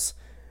primals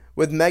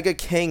with Mega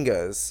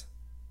Kangas?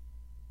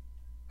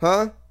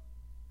 Huh?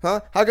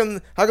 How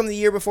come the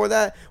year before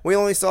that we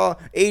only saw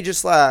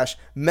Aegislash,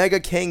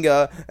 Mega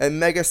Kanga, and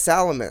Mega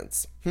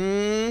Salamence?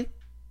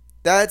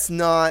 That's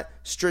not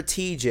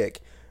strategic.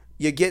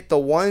 You get the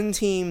one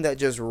team that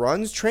just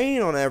runs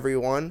train on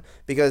everyone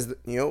because,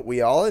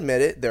 we all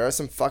admit it, there are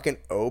some fucking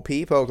OP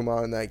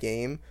Pokemon in that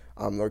game.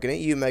 I'm looking at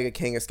you, Mega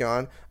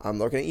Kangaskhan. I'm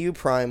looking at you,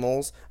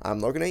 Primals.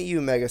 I'm looking at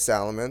you, Mega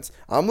Salamence.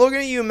 I'm looking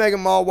at you, Mega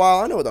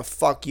Mawile. I know what the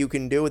fuck you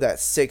can do with that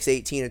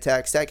 618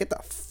 attack stat. Get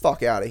the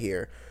fuck out of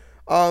here.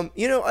 And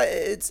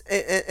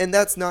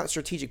that's not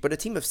strategic. But a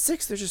team of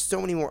 6, there's just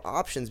so many more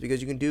options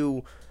because you can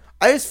do.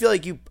 I just feel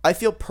like I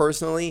feel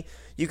personally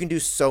you can do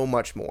so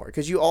much more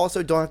because you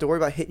also don't have to worry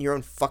about hitting your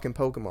own fucking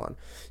Pokemon.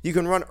 You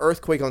can run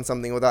Earthquake on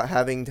something without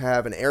having to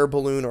have an Air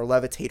Balloon or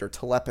Levitate or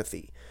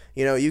Telepathy.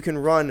 You can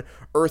run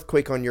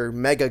Earthquake on your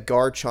Mega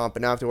Garchomp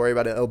and not have to worry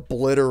about it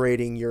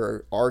obliterating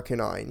your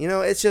Arcanine.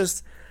 It's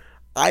just,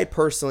 I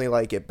personally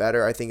like it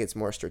better. I think it's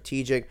more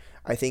strategic.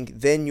 I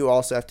think then you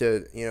also have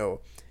to,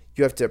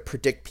 You have to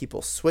predict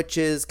people's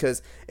switches,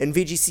 because in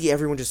VGC,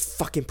 everyone just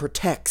fucking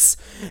protects.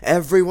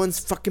 Everyone's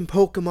fucking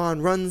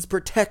Pokemon runs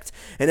Protect,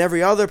 and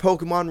every other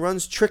Pokemon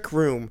runs Trick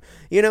Room.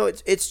 You know,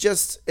 it's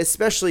just,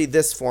 especially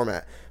this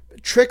format.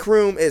 Trick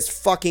Room is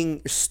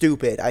fucking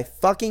stupid. I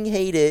fucking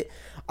hate it.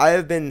 I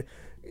have been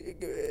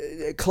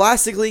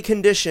classically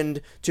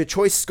conditioned to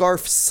choice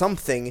scarf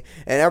something,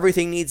 and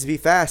everything needs to be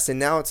fast, and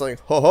now it's like,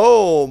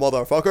 ho,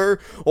 motherfucker,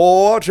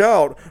 watch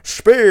out,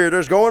 speed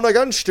is going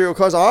against you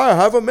because I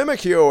have a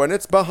Mimikyu and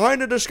it's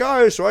behind a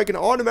disguise, so I can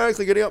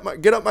automatically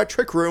get up my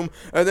Trick Room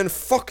and then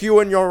fuck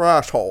you in your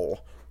asshole.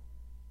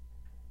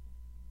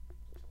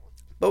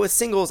 But with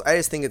singles, I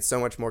just think it's so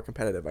much more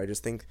competitive. I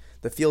just think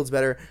the field's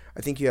better.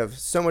 I think you have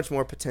so much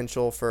more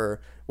potential for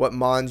what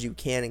mons you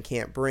can and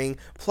can't bring.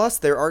 Plus,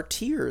 there are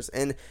tiers.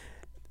 And,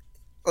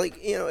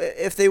 like, you know,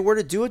 if they were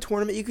to do a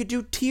tournament, you could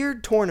do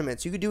tiered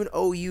tournaments. You could do an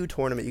OU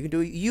tournament. You could do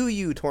a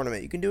UU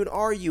tournament. You can do an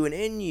RU, an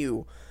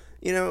NU.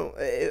 You know,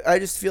 I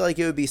just feel like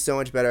it would be so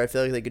much better. I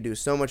feel like they could do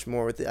so much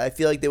more with it. I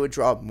feel like they would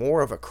draw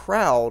more of a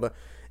crowd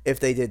if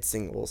they did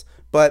singles.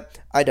 But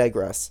I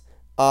digress.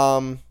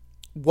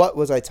 What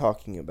was I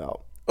talking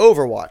about?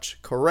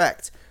 Overwatch,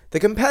 correct. The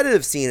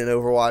competitive scene in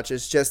Overwatch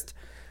is just,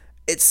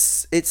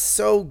 it's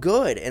so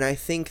good, and I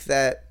think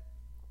that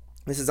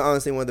this is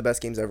honestly one of the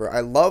best games ever. I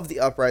love the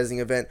Uprising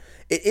event.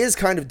 It is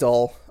kind of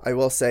dull, I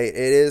will say. It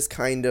is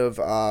kind of,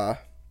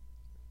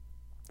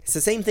 it's the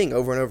same thing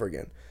over and over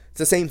again. It's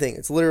the same thing.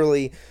 It's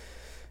literally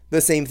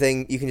the same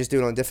thing. You can just do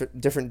it on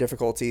different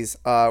difficulties,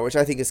 which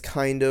I think is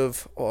kind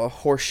of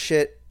horse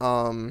shit.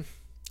 I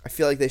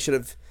feel like they should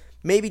have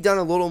maybe done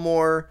a little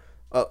more,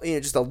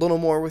 just a little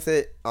more with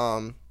it.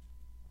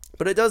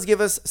 But it does give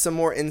us some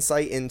more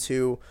insight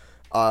into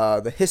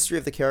the history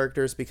of the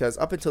characters, because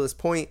up until this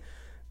point,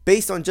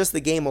 based on just the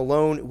game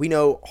alone, we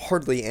know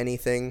hardly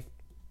anything.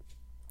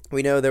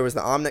 We know there was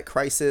the Omnic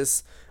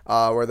Crisis,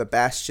 where the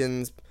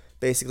Bastions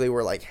basically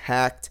were like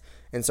hacked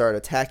and started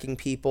attacking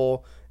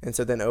people, and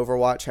so then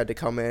Overwatch had to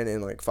come in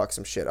and like fuck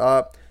some shit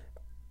up.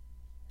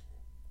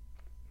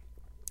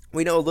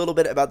 We know a little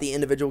bit about the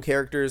individual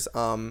characters,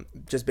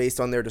 just based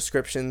on their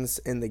descriptions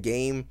in the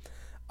game.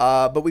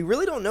 But we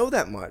really don't know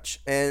that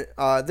much. And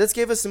this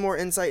gave us some more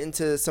insight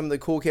into some of the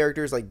cool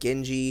characters like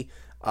Genji,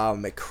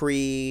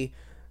 McCree,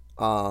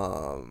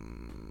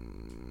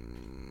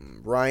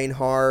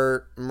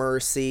 Reinhardt,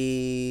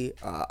 Mercy,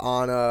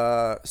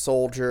 Ana,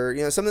 Soldier.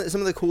 You know, some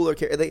of the cooler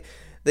characters.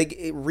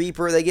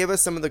 Reaper. They gave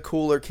us some of the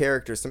cooler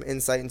characters, some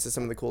insight into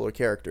some of the cooler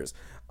characters.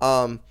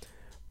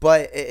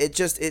 But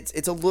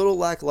it's a little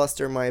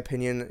lackluster in my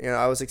opinion. You know,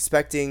 I was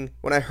expecting,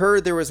 when I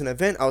heard there was an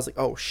event, I was like,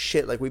 oh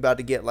shit, like we about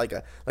to get like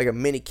a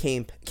mini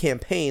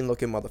campaign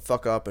looking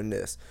motherfucker up in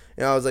this.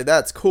 And I was like,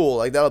 that's cool,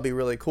 like that'll be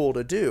really cool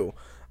to do.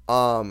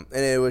 And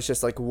it was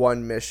just like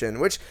one mission,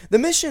 which the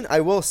mission,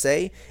 I will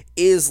say,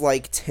 is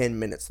like 10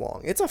 minutes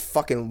long. It's a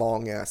fucking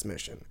long ass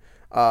mission.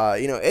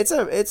 You know, it's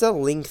a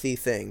lengthy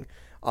thing.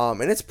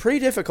 And it's pretty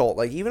difficult,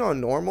 like even on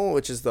normal,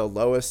 which is the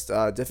lowest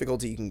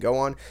difficulty you can go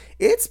on,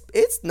 it's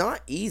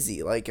not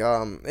easy, like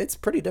it's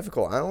pretty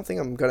difficult. I don't think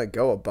I'm gonna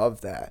go above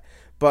that.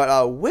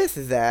 But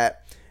with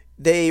that,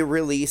 they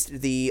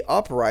released the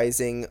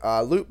Uprising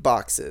loot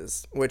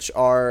boxes, which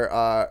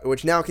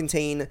now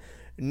contain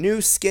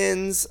new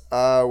skins,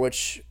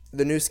 which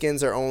the new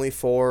skins are only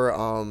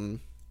for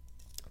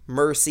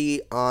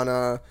Mercy,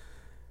 Ana,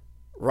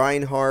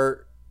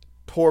 Reinhardt,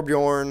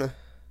 Torbjorn,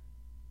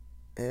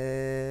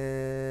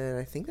 and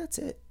I think that's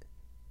it.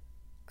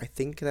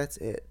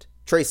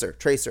 Tracer.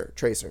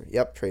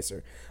 Yep,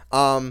 Tracer.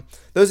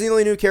 Those are the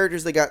only new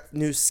characters that got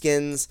new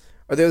skins.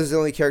 Or those are the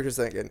only characters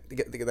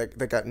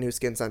that got new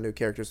skins, not new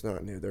characters. They're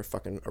not new. They're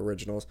fucking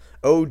originals.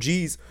 Oh,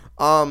 geez.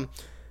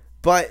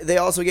 But they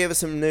also gave us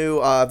some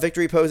new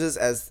victory poses,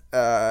 as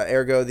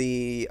ergo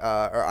the,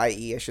 or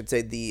i.e. I should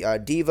say, the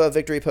Diva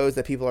victory pose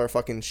that people are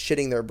fucking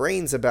shitting their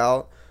brains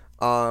about.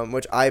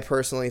 Which I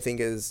personally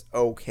think is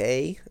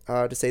okay,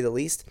 to say the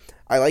least.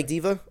 I like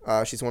Diva.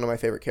 She's one of my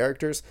favorite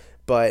characters,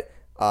 but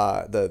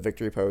the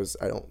victory pose,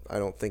 I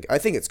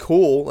think it's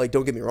cool. Like,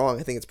 don't get me wrong,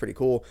 I think it's pretty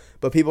cool.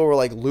 But people were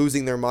like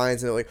losing their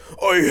minds and they're like,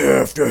 I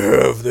have to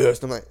have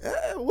this. And I'm like,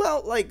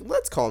 well, like,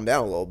 let's calm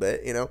down a little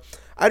bit, you know?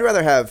 I'd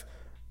rather have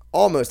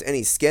almost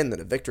any skin than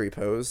a victory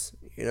pose,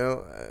 you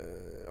know?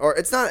 Or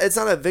it's not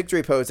a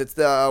victory pose. It's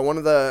the one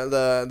of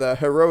the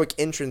heroic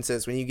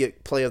entrances when you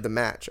get play of the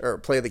match or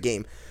play of the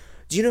game.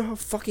 Do you know how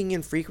fucking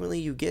infrequently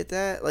you get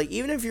that? Like,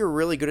 even if you're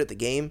really good at the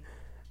game,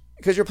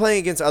 because you're playing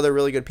against other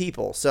really good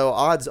people, so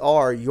odds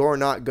are you're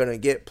not going to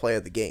get play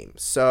of the game.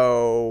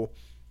 So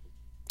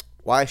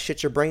why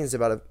shit your brains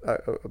about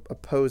a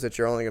pose that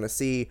you're only going to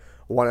see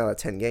 1 out of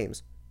 10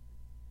 games?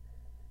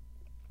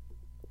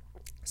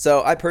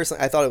 So I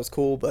thought it was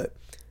cool, but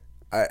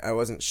I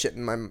wasn't shitting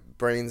my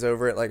brains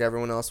over it like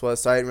everyone else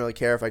was, so I didn't really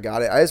care if I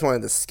got it. I just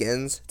wanted the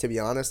skins, to be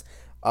honest,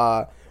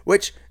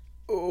 which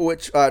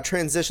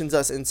transitions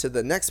us into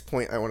the next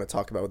point I want to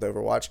talk about with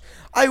Overwatch.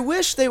 I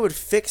wish they would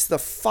fix the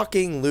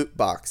fucking loot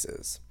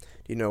boxes.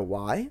 Do you know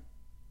why?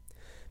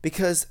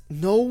 Because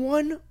no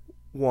one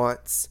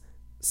wants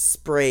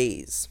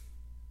sprays.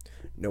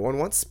 no one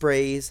wants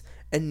sprays,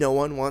 and no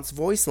one wants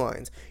voice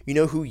lines. You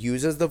know who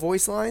uses the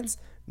voice lines?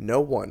 No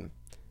one.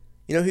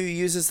 You know who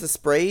uses the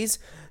sprays?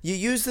 You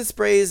use the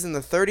sprays in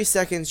the 30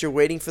 seconds you're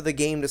waiting for the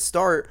game to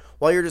start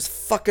while you're just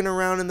fucking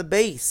around in the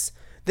base.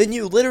 Then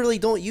you literally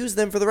don't use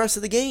them for the rest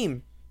of the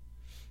game.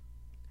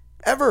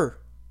 Ever.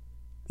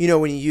 You know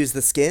when you use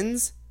the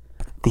skins?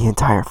 The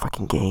entire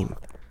fucking game.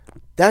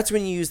 That's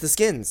when you use the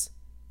skins.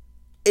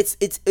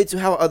 It's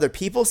how other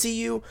people see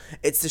you.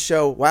 It's to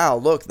show, wow,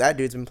 look, that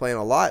dude's been playing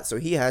a lot, so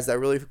he has that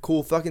really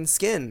cool fucking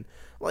skin.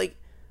 Like,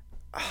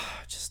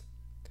 just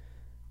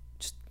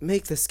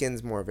make the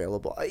skins more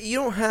available. You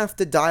don't have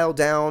to dial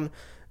down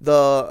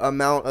the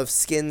amount of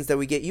skins that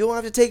we get. You don't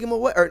have to take them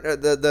away, or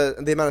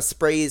the amount of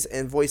sprays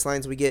and voice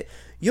lines we get.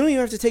 You don't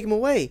even have to take them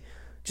away.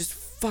 Just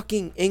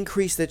fucking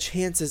increase the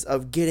chances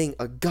of getting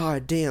a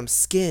goddamn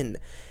skin.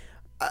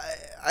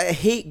 I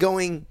hate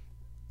going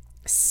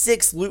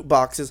 6 loot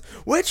boxes,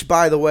 which,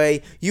 by the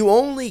way, you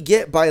only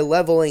get by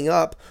leveling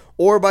up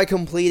or by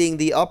completing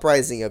the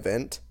Uprising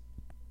event,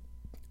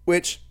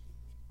 which,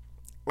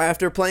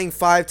 after playing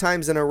 5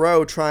 times in a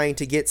row trying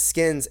to get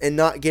skins and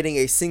not getting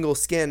a single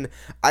skin,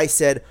 I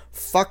said,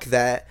 fuck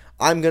that,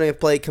 I'm going to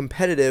play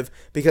competitive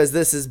because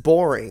this is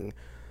boring.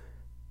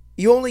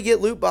 You only get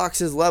loot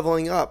boxes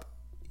leveling up,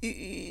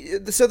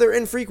 so they're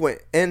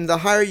infrequent, and the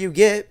higher you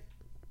get,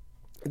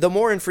 the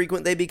more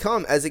infrequent they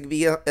become as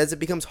it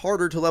becomes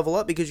harder to level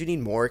up because you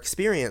need more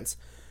experience.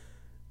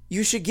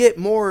 You should get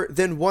more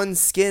than 1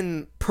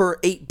 skin per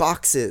 8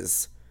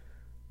 boxes.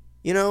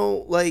 You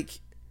know, like,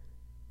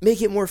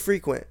 make it more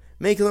frequent.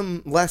 Make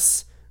them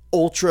less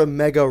ultra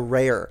mega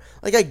rare.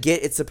 Like, I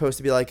get it's supposed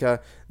to be like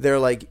they're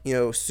like, you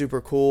know, super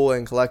cool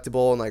and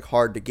collectible and like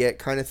hard to get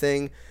kind of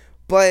thing.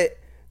 But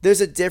there's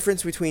a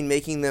difference between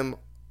making them,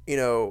 you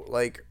know,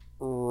 like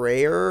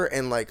rare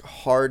and like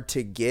hard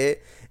to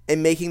get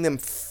and making them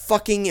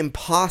fucking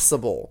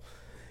impossible.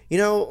 You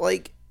know,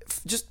 like,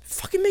 just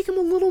fucking make them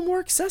a little more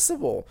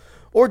accessible.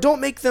 Or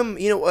don't make them,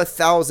 you know,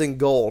 1,000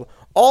 gold.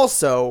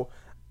 Also,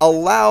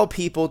 allow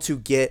people to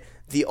get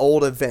the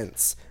old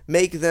events.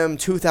 Make them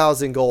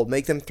 2,000 gold.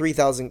 Make them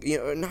 3,000.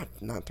 You know,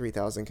 not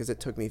 3,000 because it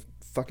took me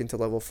fucking to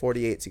level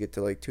 48 to get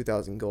to like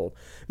 2,000 gold.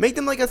 Make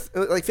them like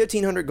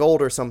 1,500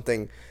 gold or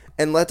something,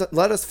 and let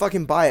us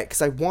fucking buy it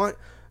because I want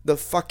the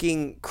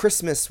fucking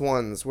Christmas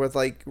ones with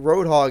like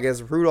Roadhog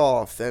as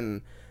Rudolph,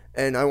 and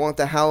I want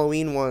the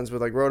Halloween ones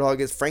with like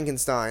Roadhog as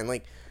Frankenstein.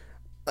 Like,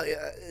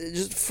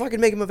 just fucking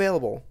make them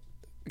available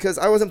because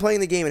I wasn't playing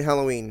the game in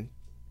Halloween.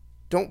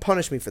 Don't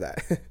punish me for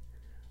that.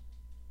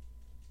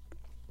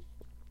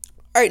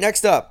 All right,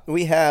 next up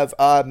we have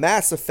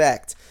Mass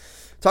Effect.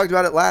 Talked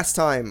about it last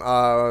time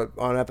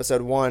on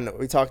episode 1.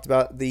 We talked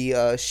about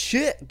the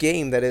shit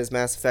game that is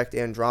Mass Effect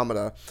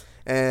Andromeda,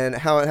 and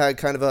how it had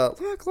kind of a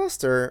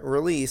lackluster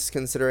release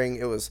considering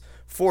it was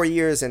 4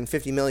 years and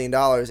 $50 million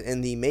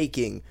in the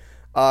making,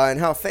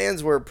 and how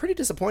fans were pretty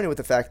disappointed with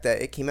the fact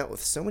that it came out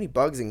with so many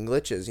bugs and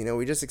glitches. You know,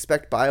 we just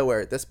expect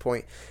BioWare at this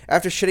point,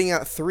 after shitting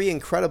out 3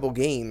 incredible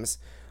games,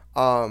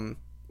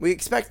 we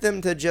expect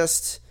them to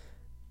just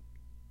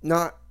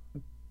not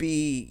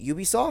be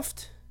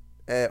Ubisoft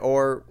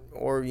or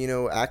you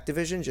know,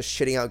 Activision, just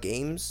shitting out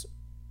games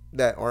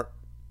that aren't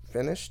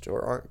finished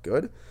or aren't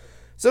good.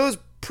 So it was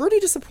pretty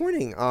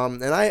disappointing.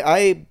 And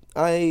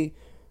I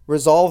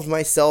resolved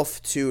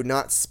myself to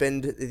not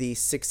spend the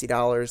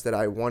 $60 that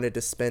I wanted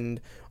to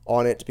spend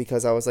on it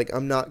because I was like,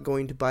 I'm not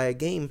going to buy a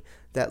game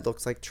that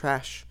looks like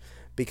trash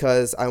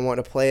because I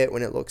want to play it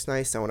when it looks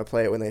nice. I want to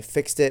play it when they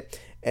fixed it,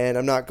 and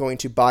I'm not going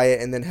to buy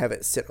it and then have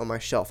it sit on my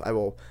shelf. I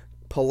will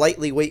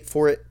politely wait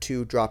for it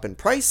to drop in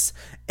price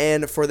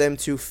and for them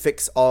to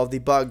fix all of the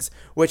bugs,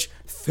 which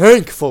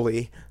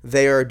thankfully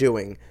they are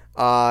doing.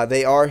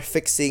 They are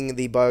fixing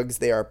the bugs.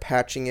 They are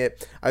patching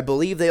it. I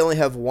believe they only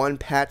have 1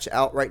 patch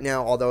out right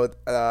now, although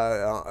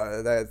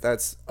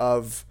that's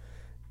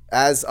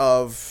as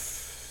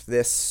of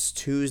this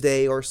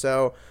Tuesday or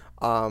so.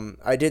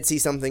 I did see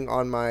something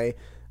on my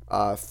my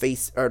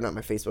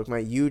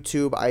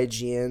YouTube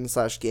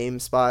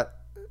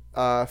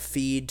IGN/GameSpot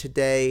feed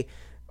today.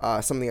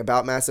 Something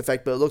about Mass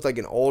Effect, but it looked like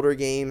an older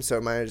game, so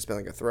it might have just been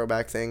like a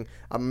throwback thing.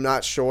 I'm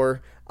not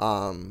sure.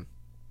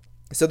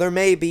 So there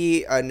may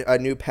be a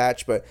new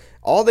patch, but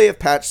all they have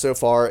patched so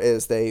far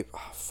is I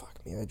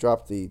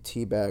dropped the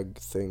tea bag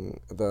thing,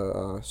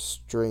 the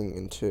string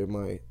into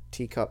my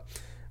teacup.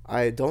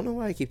 I don't know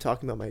why I keep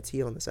talking about my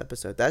tea on this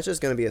episode. That's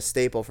just going to be a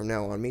staple from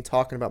now on, me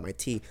talking about my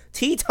tea.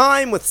 Tea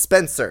time with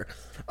Spencer.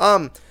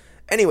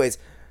 Anyways,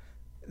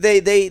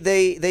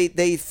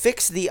 they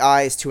fix the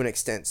eyes to an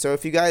extent. So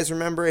if you guys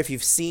remember, if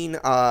you've seen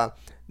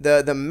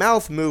the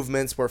mouth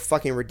movements were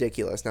fucking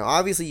ridiculous. Now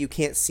obviously you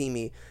can't see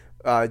me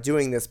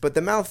doing this, but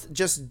the mouth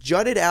just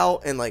jutted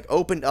out and like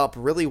opened up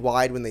really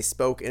wide when they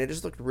spoke, and it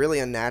just looked really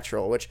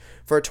unnatural, which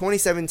for a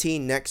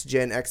 2017 next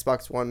gen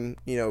Xbox One,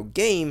 you know,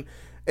 game,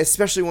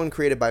 especially one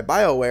created by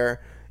BioWare,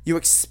 you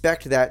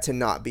expect that to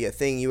not be a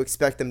thing. You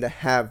expect them to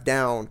have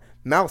down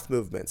mouth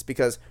movements,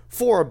 because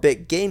for a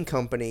big game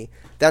company,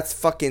 that's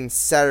fucking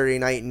Saturday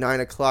night 9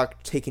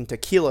 o'clock taking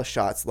tequila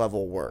shots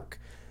level work.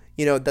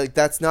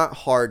 That's not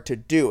hard to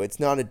do. It's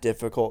not a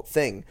difficult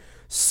thing.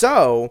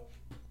 So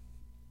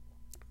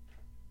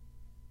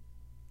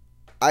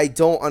I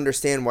don't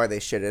understand why they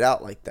shit it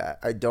out like that.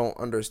 I don't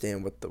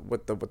understand what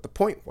the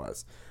point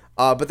was.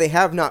 But they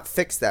have not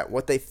fixed that.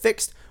 What they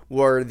fixed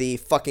were the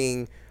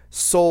fucking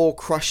soul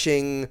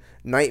crushing,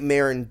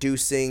 nightmare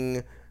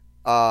inducing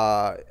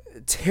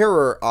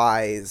terror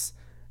eyes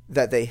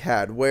that they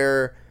had,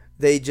 where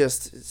they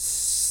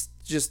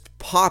just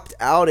popped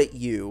out at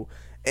you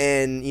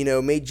and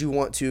made you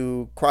want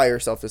to cry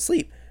yourself to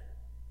sleep.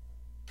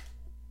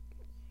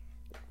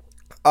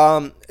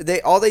 All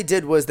they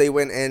did was they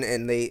went in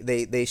and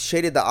they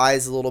shaded the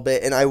eyes a little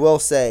bit, and I will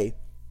say,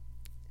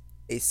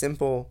 a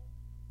simple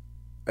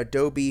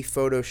Adobe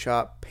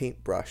Photoshop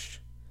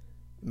paintbrush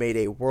made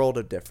a world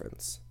of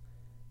difference.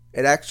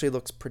 It actually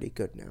looks pretty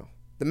good now.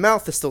 The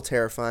mouth is still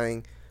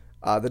terrifying,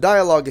 the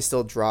dialogue is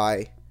still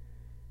dry,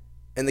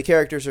 and the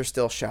characters are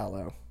still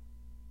shallow,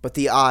 but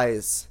the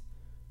eyes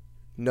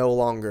no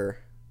longer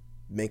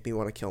make me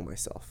want to kill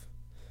myself.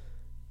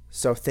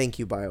 So thank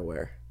you,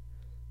 BioWare.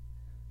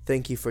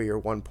 Thank you for your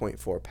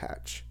 1.4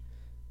 patch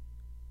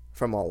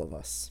from all of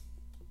us.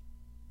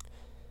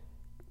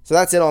 So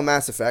that's it on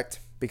Mass Effect,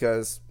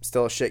 because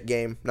still a shit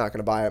game, not going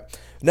to buy it.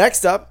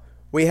 Next up,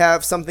 we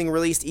have something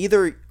released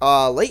either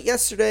late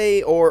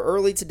yesterday or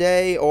early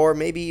today, or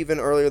maybe even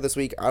earlier this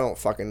week. I don't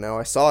fucking know.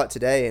 I saw it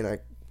today and I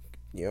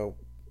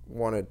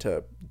wanted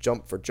to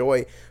jump for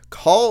joy.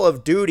 Call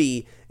of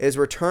Duty is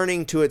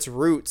returning to its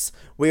roots.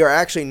 We are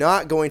actually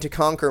not going to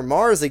conquer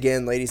Mars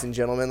again, ladies and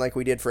gentlemen, like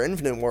we did for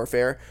Infinite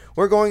Warfare.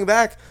 We're going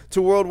back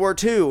to World War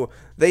II.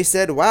 They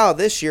said, wow,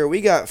 this year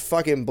we got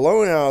fucking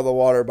blown out of the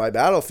water by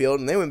Battlefield,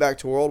 and they went back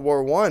to World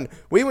War I.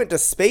 We went to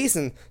space,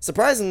 and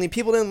surprisingly,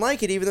 people didn't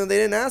like it, even though they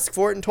didn't ask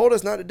for it and told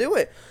us not to do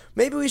it.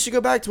 Maybe we should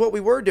go back to what we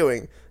were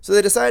doing. So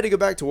they decided to go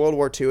back to World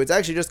War II. It's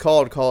actually just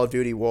called Call of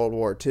Duty World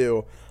War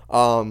II.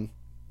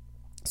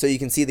 So you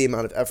can see the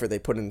amount of effort they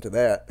put into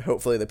that.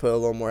 Hopefully they put a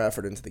little more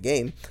effort into the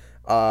game,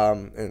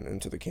 and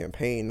into the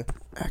campaign.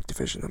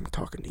 Activision, I'm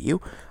talking to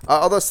you.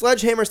 Although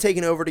Sledgehammer's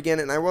taken over it again,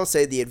 and I will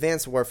say the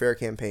Advanced Warfare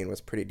campaign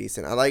was pretty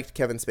decent. I liked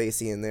Kevin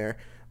Spacey in there.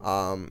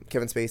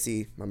 Kevin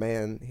Spacey, my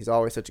man, he's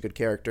always such a good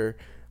character.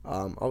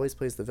 Always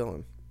plays the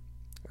villain.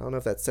 I don't know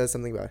if that says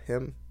something about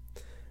him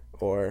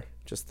or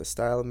just the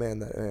style of man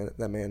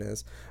that man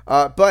is.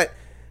 But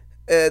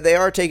they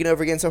are taking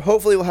over again, so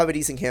hopefully we'll have a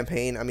decent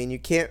campaign. I mean, you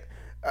can't...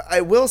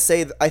 I will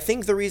say, I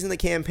think the reason the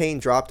campaign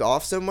dropped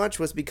off so much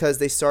was because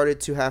they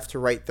started to have to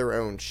write their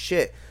own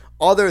shit.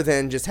 Other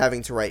than just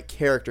having to write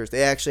characters,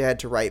 they actually had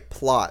to write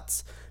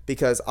plots,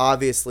 because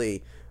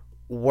obviously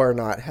we're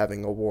not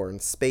having a war in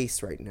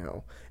space right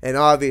now. And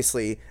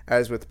obviously,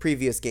 as with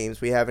previous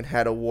games, we haven't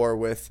had a war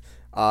with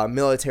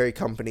military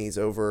companies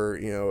over,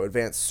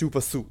 advanced super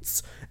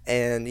suits,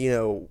 and,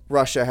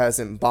 Russia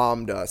hasn't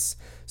bombed us.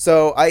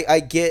 So I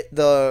get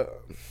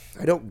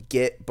I don't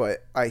get,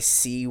 but I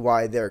see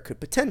why there could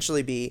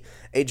potentially be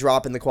a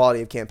drop in the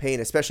quality of campaign,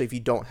 especially if you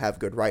don't have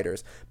good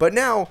writers. But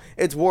now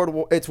it's World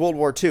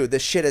War II.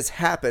 This shit has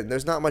happened.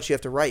 There's not much you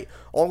have to write.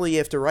 All you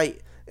have to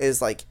write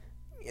is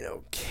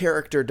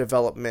character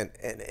development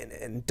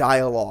and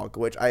dialogue,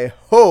 which I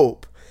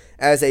hope,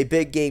 as a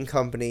big game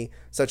company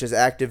such as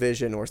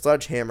Activision or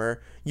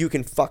Sledgehammer, you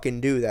can fucking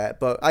do that.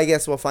 But I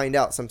guess we'll find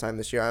out sometime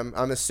this year.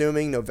 I'm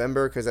assuming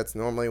November, because that's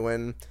normally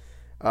when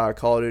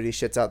Call of Duty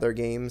shits out their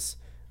games.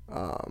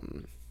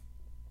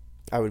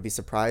 I would be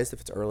surprised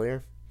if it's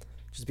earlier,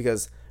 just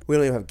because we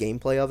don't even have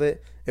gameplay of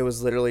it. It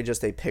was literally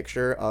just a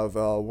picture of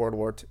a World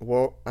War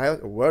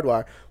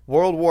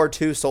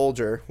II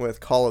soldier with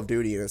Call of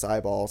Duty in his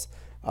eyeballs,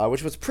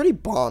 which was pretty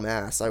bomb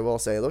ass, I will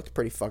say. It looked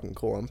pretty fucking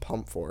cool. I'm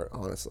pumped for it,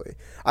 honestly.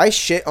 I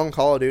shit on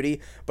Call of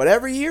Duty, but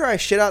every year I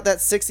shit out that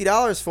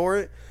 $60 for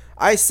it.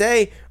 I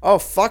say, oh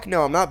fuck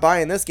no, I'm not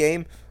buying this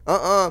game.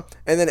 And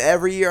then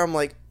every year I'm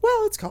like,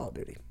 well, it's Call of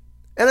Duty.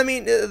 And I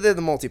mean, the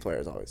multiplayer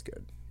is always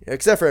good,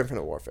 except for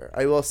Infinite Warfare.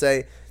 I will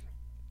say,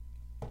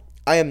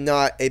 I am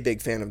not a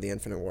big fan of the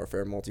Infinite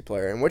Warfare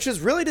multiplayer, and which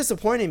is really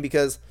disappointing,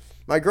 because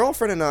my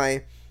girlfriend and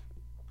I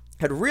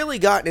had really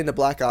gotten into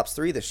Black Ops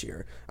 3 this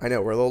year. I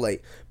know, we're a little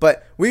late,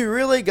 but we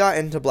really got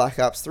into Black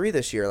Ops 3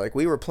 this year.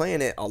 We were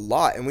playing it a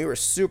lot, and we were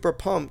super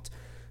pumped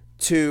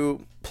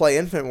to play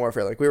Infinite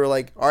Warfare. We were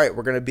like, all right,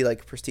 we're going to be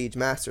Prestige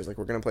Masters.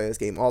 We're going to play this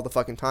game all the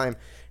fucking time.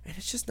 And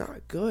it's just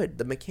not good.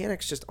 The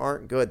mechanics just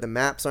aren't good. The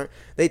maps aren't...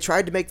 They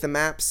tried to make the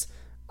maps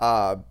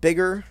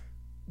bigger,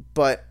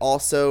 but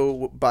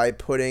also by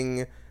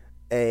putting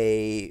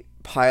a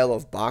pile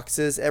of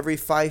boxes every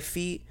 5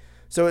 feet.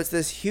 So it's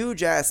this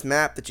huge-ass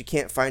map that you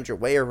can't find your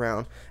way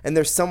around, and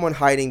there's someone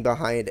hiding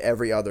behind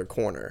every other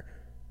corner.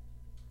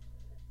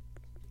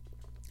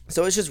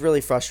 So it's just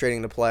really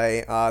frustrating to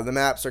play. The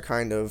maps are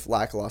kind of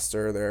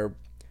lackluster. They're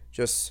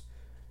just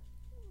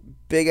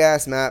big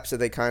ass maps that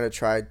they kind of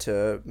tried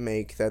to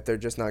make that they're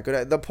just not good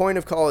at. The point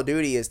of Call of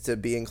Duty is to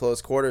be in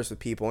close quarters with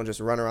people and just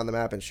run around the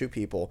map and shoot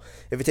people.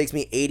 If it takes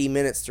me 80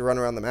 minutes to run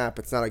around the map,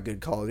 it's not a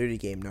good Call of Duty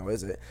game, no,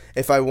 is it?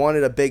 If I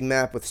wanted a big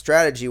map with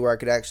strategy where I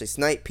could actually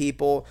snipe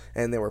people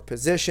and there were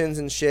positions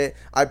and shit,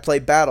 I'd play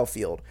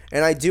Battlefield.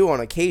 And I do on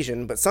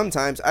occasion, but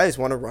sometimes I just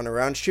want to run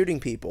around shooting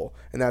people,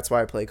 and that's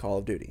why I play Call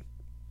of Duty.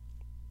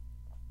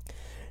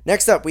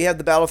 Next up, we have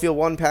the Battlefield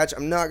 1 patch.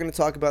 I'm not going to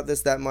talk about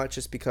this that much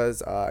just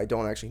because I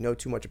don't actually know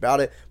too much about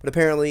it. But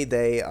apparently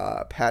they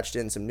patched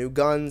in some new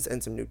guns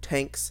and some new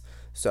tanks.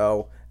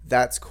 So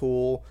that's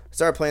cool. I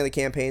started playing the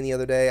campaign the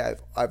other day.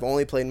 I've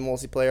only played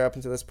multiplayer up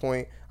until this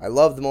point. I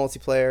love the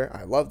multiplayer.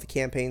 I love the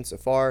campaign so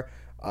far.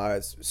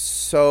 It's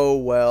so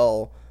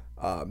well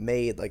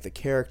made. Like, the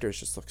characters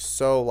just look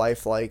so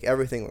lifelike.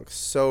 Everything looks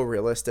so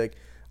realistic.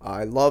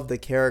 I love the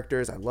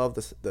characters. I love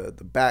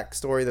the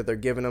backstory that they're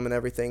giving them and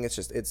everything. It's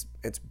just, it's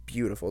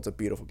beautiful. It's a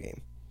beautiful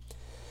game.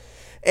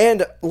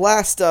 And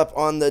last up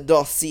on the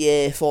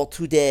dossier for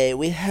today,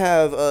 we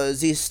have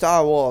the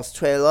Star Wars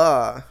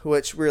trailer,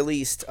 which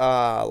released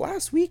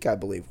last week, I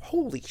believe.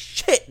 Holy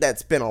shit,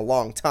 that's been a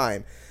long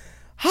time.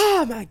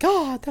 Oh my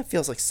god, that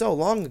feels like so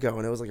long ago,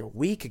 and it was like a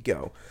week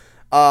ago.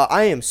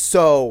 I am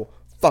so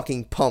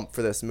fucking pumped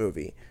for this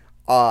movie.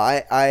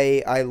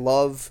 I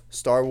love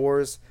Star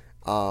Wars.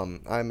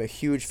 I'm a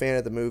huge fan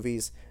of the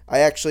movies. I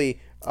actually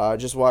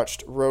just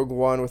watched Rogue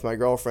One with my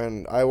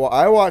girlfriend. I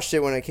watched it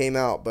when it came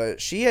out,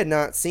 but she had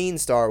not seen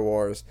Star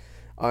Wars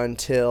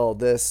until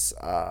this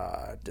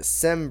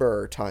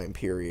December time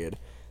period,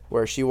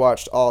 where she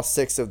watched all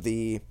 6 of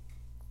the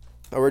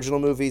original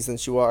movies, and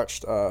she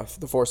watched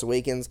The Force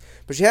Awakens,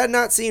 but she had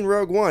not seen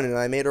Rogue One, and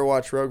I made her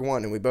watch Rogue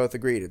One, and we both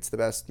agreed it's the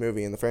best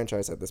movie in the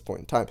franchise at this point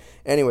in time.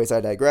 Anyways,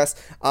 I digress.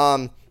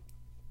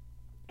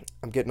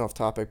 I'm getting off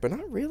topic, but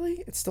not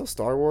really. It's still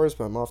Star Wars,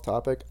 but I'm off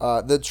topic.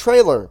 The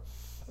trailer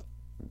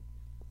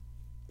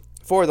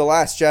for The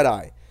Last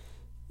Jedi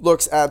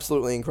looks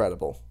absolutely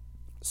incredible.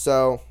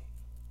 So,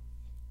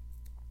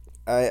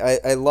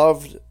 I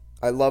loved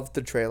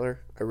the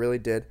trailer. I really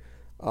did.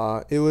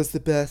 It was the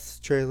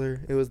best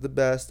trailer. It was the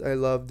best. I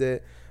loved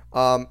it.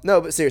 No,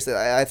 but seriously,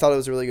 I thought it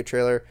was a really good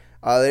trailer.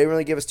 They didn't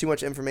really give us too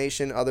much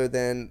information other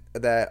than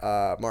that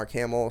Mark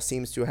Hamill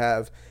seems to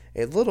have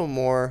a little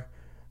more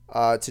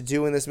to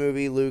do in this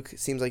movie. Luke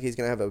seems like he's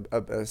going to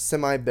have a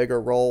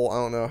semi-bigger role. I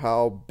don't know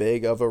how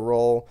big of a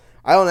role.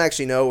 I don't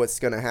actually know what's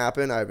going to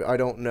happen. I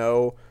don't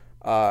know,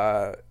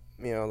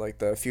 like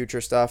the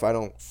future stuff. I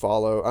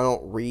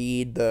don't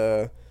read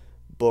the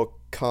book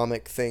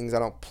comic things. I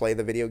don't play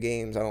the video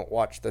games. I don't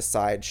watch the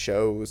side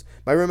shows.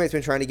 My roommate's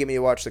been trying to get me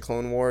to watch the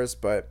Clone Wars,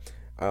 but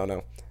I don't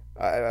know.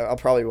 I'll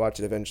probably watch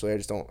it eventually. I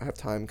just don't have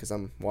time because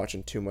I'm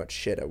watching too much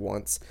shit at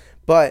once.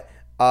 But,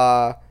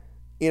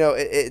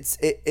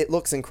 it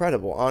looks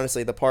incredible.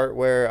 Honestly, the part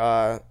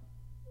where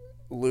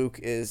Luke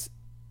is,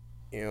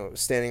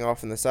 standing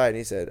off on the side, and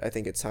he said, "I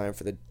think it's time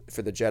for the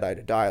Jedi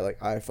to die."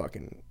 Like, I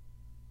fucking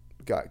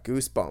got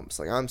goosebumps.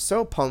 Like, I'm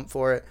so pumped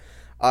for it.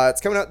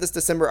 It's coming out this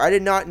December. I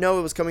did not know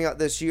it was coming out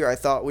this year. I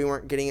thought we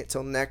weren't getting it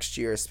till next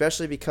year,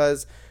 especially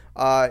because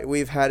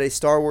we've had a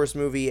Star Wars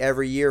movie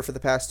every year for the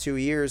past 2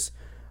 years.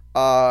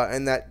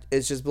 And that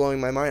is just blowing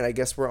my mind. I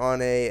guess we're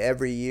on a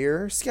every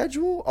year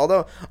schedule.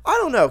 Although, I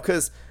don't know,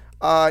 because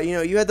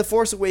you had The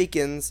Force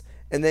Awakens,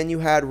 and then you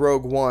had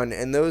Rogue One,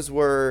 and those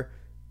were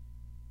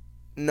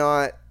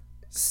not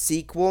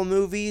sequel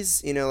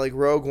movies. Like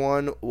Rogue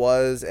One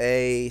was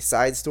a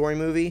side story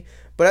movie,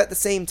 but at the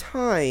same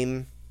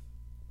time,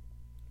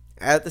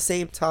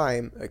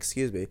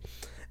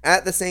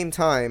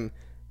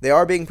 they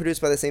are being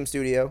produced by the same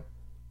studio.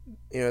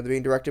 They're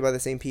being directed by the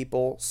same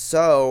people.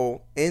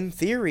 So, in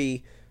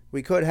theory,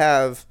 we could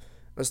have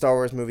a Star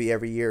Wars movie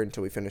every year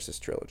until we finish this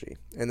trilogy.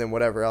 And then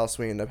whatever else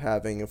we end up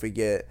having, if we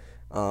get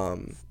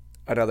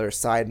another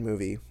side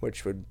movie,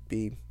 which would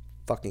be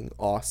fucking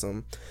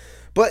awesome.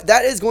 But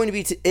that is going to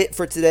be it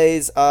for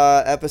today's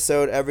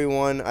episode,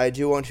 everyone. I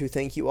do want to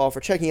thank you all for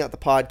checking out the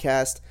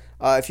podcast.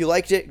 If you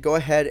liked it, go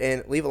ahead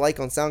and leave a like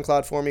on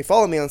SoundCloud for me.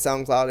 Follow me on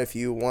SoundCloud if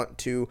you want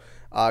to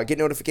get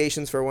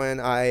notifications for when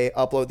I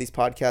upload these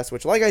podcasts,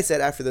 which, like I said,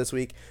 after this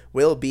week,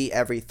 will be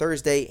every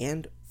Thursday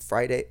and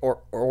Friday,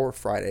 or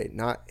Friday,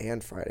 not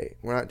and Friday.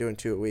 We're not doing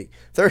 2 a week.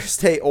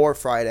 Thursday or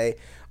Friday.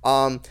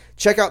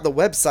 Check out the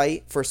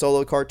website for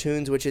Solo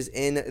Cartoons, which is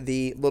in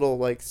the little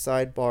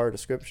sidebar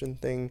description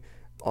thing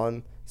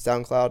on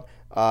SoundCloud.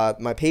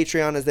 My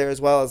Patreon is there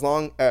as well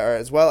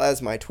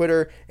as my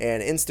Twitter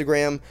and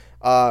Instagram.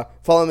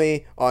 Follow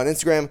me on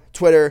Instagram,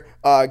 Twitter.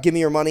 Give me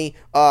your money.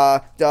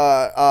 Follow me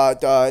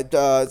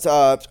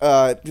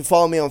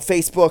on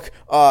Facebook.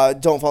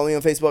 Don't follow me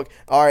on Facebook.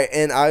 All right,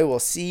 and I will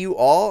see you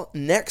all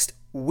next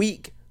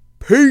week.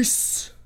 Peace.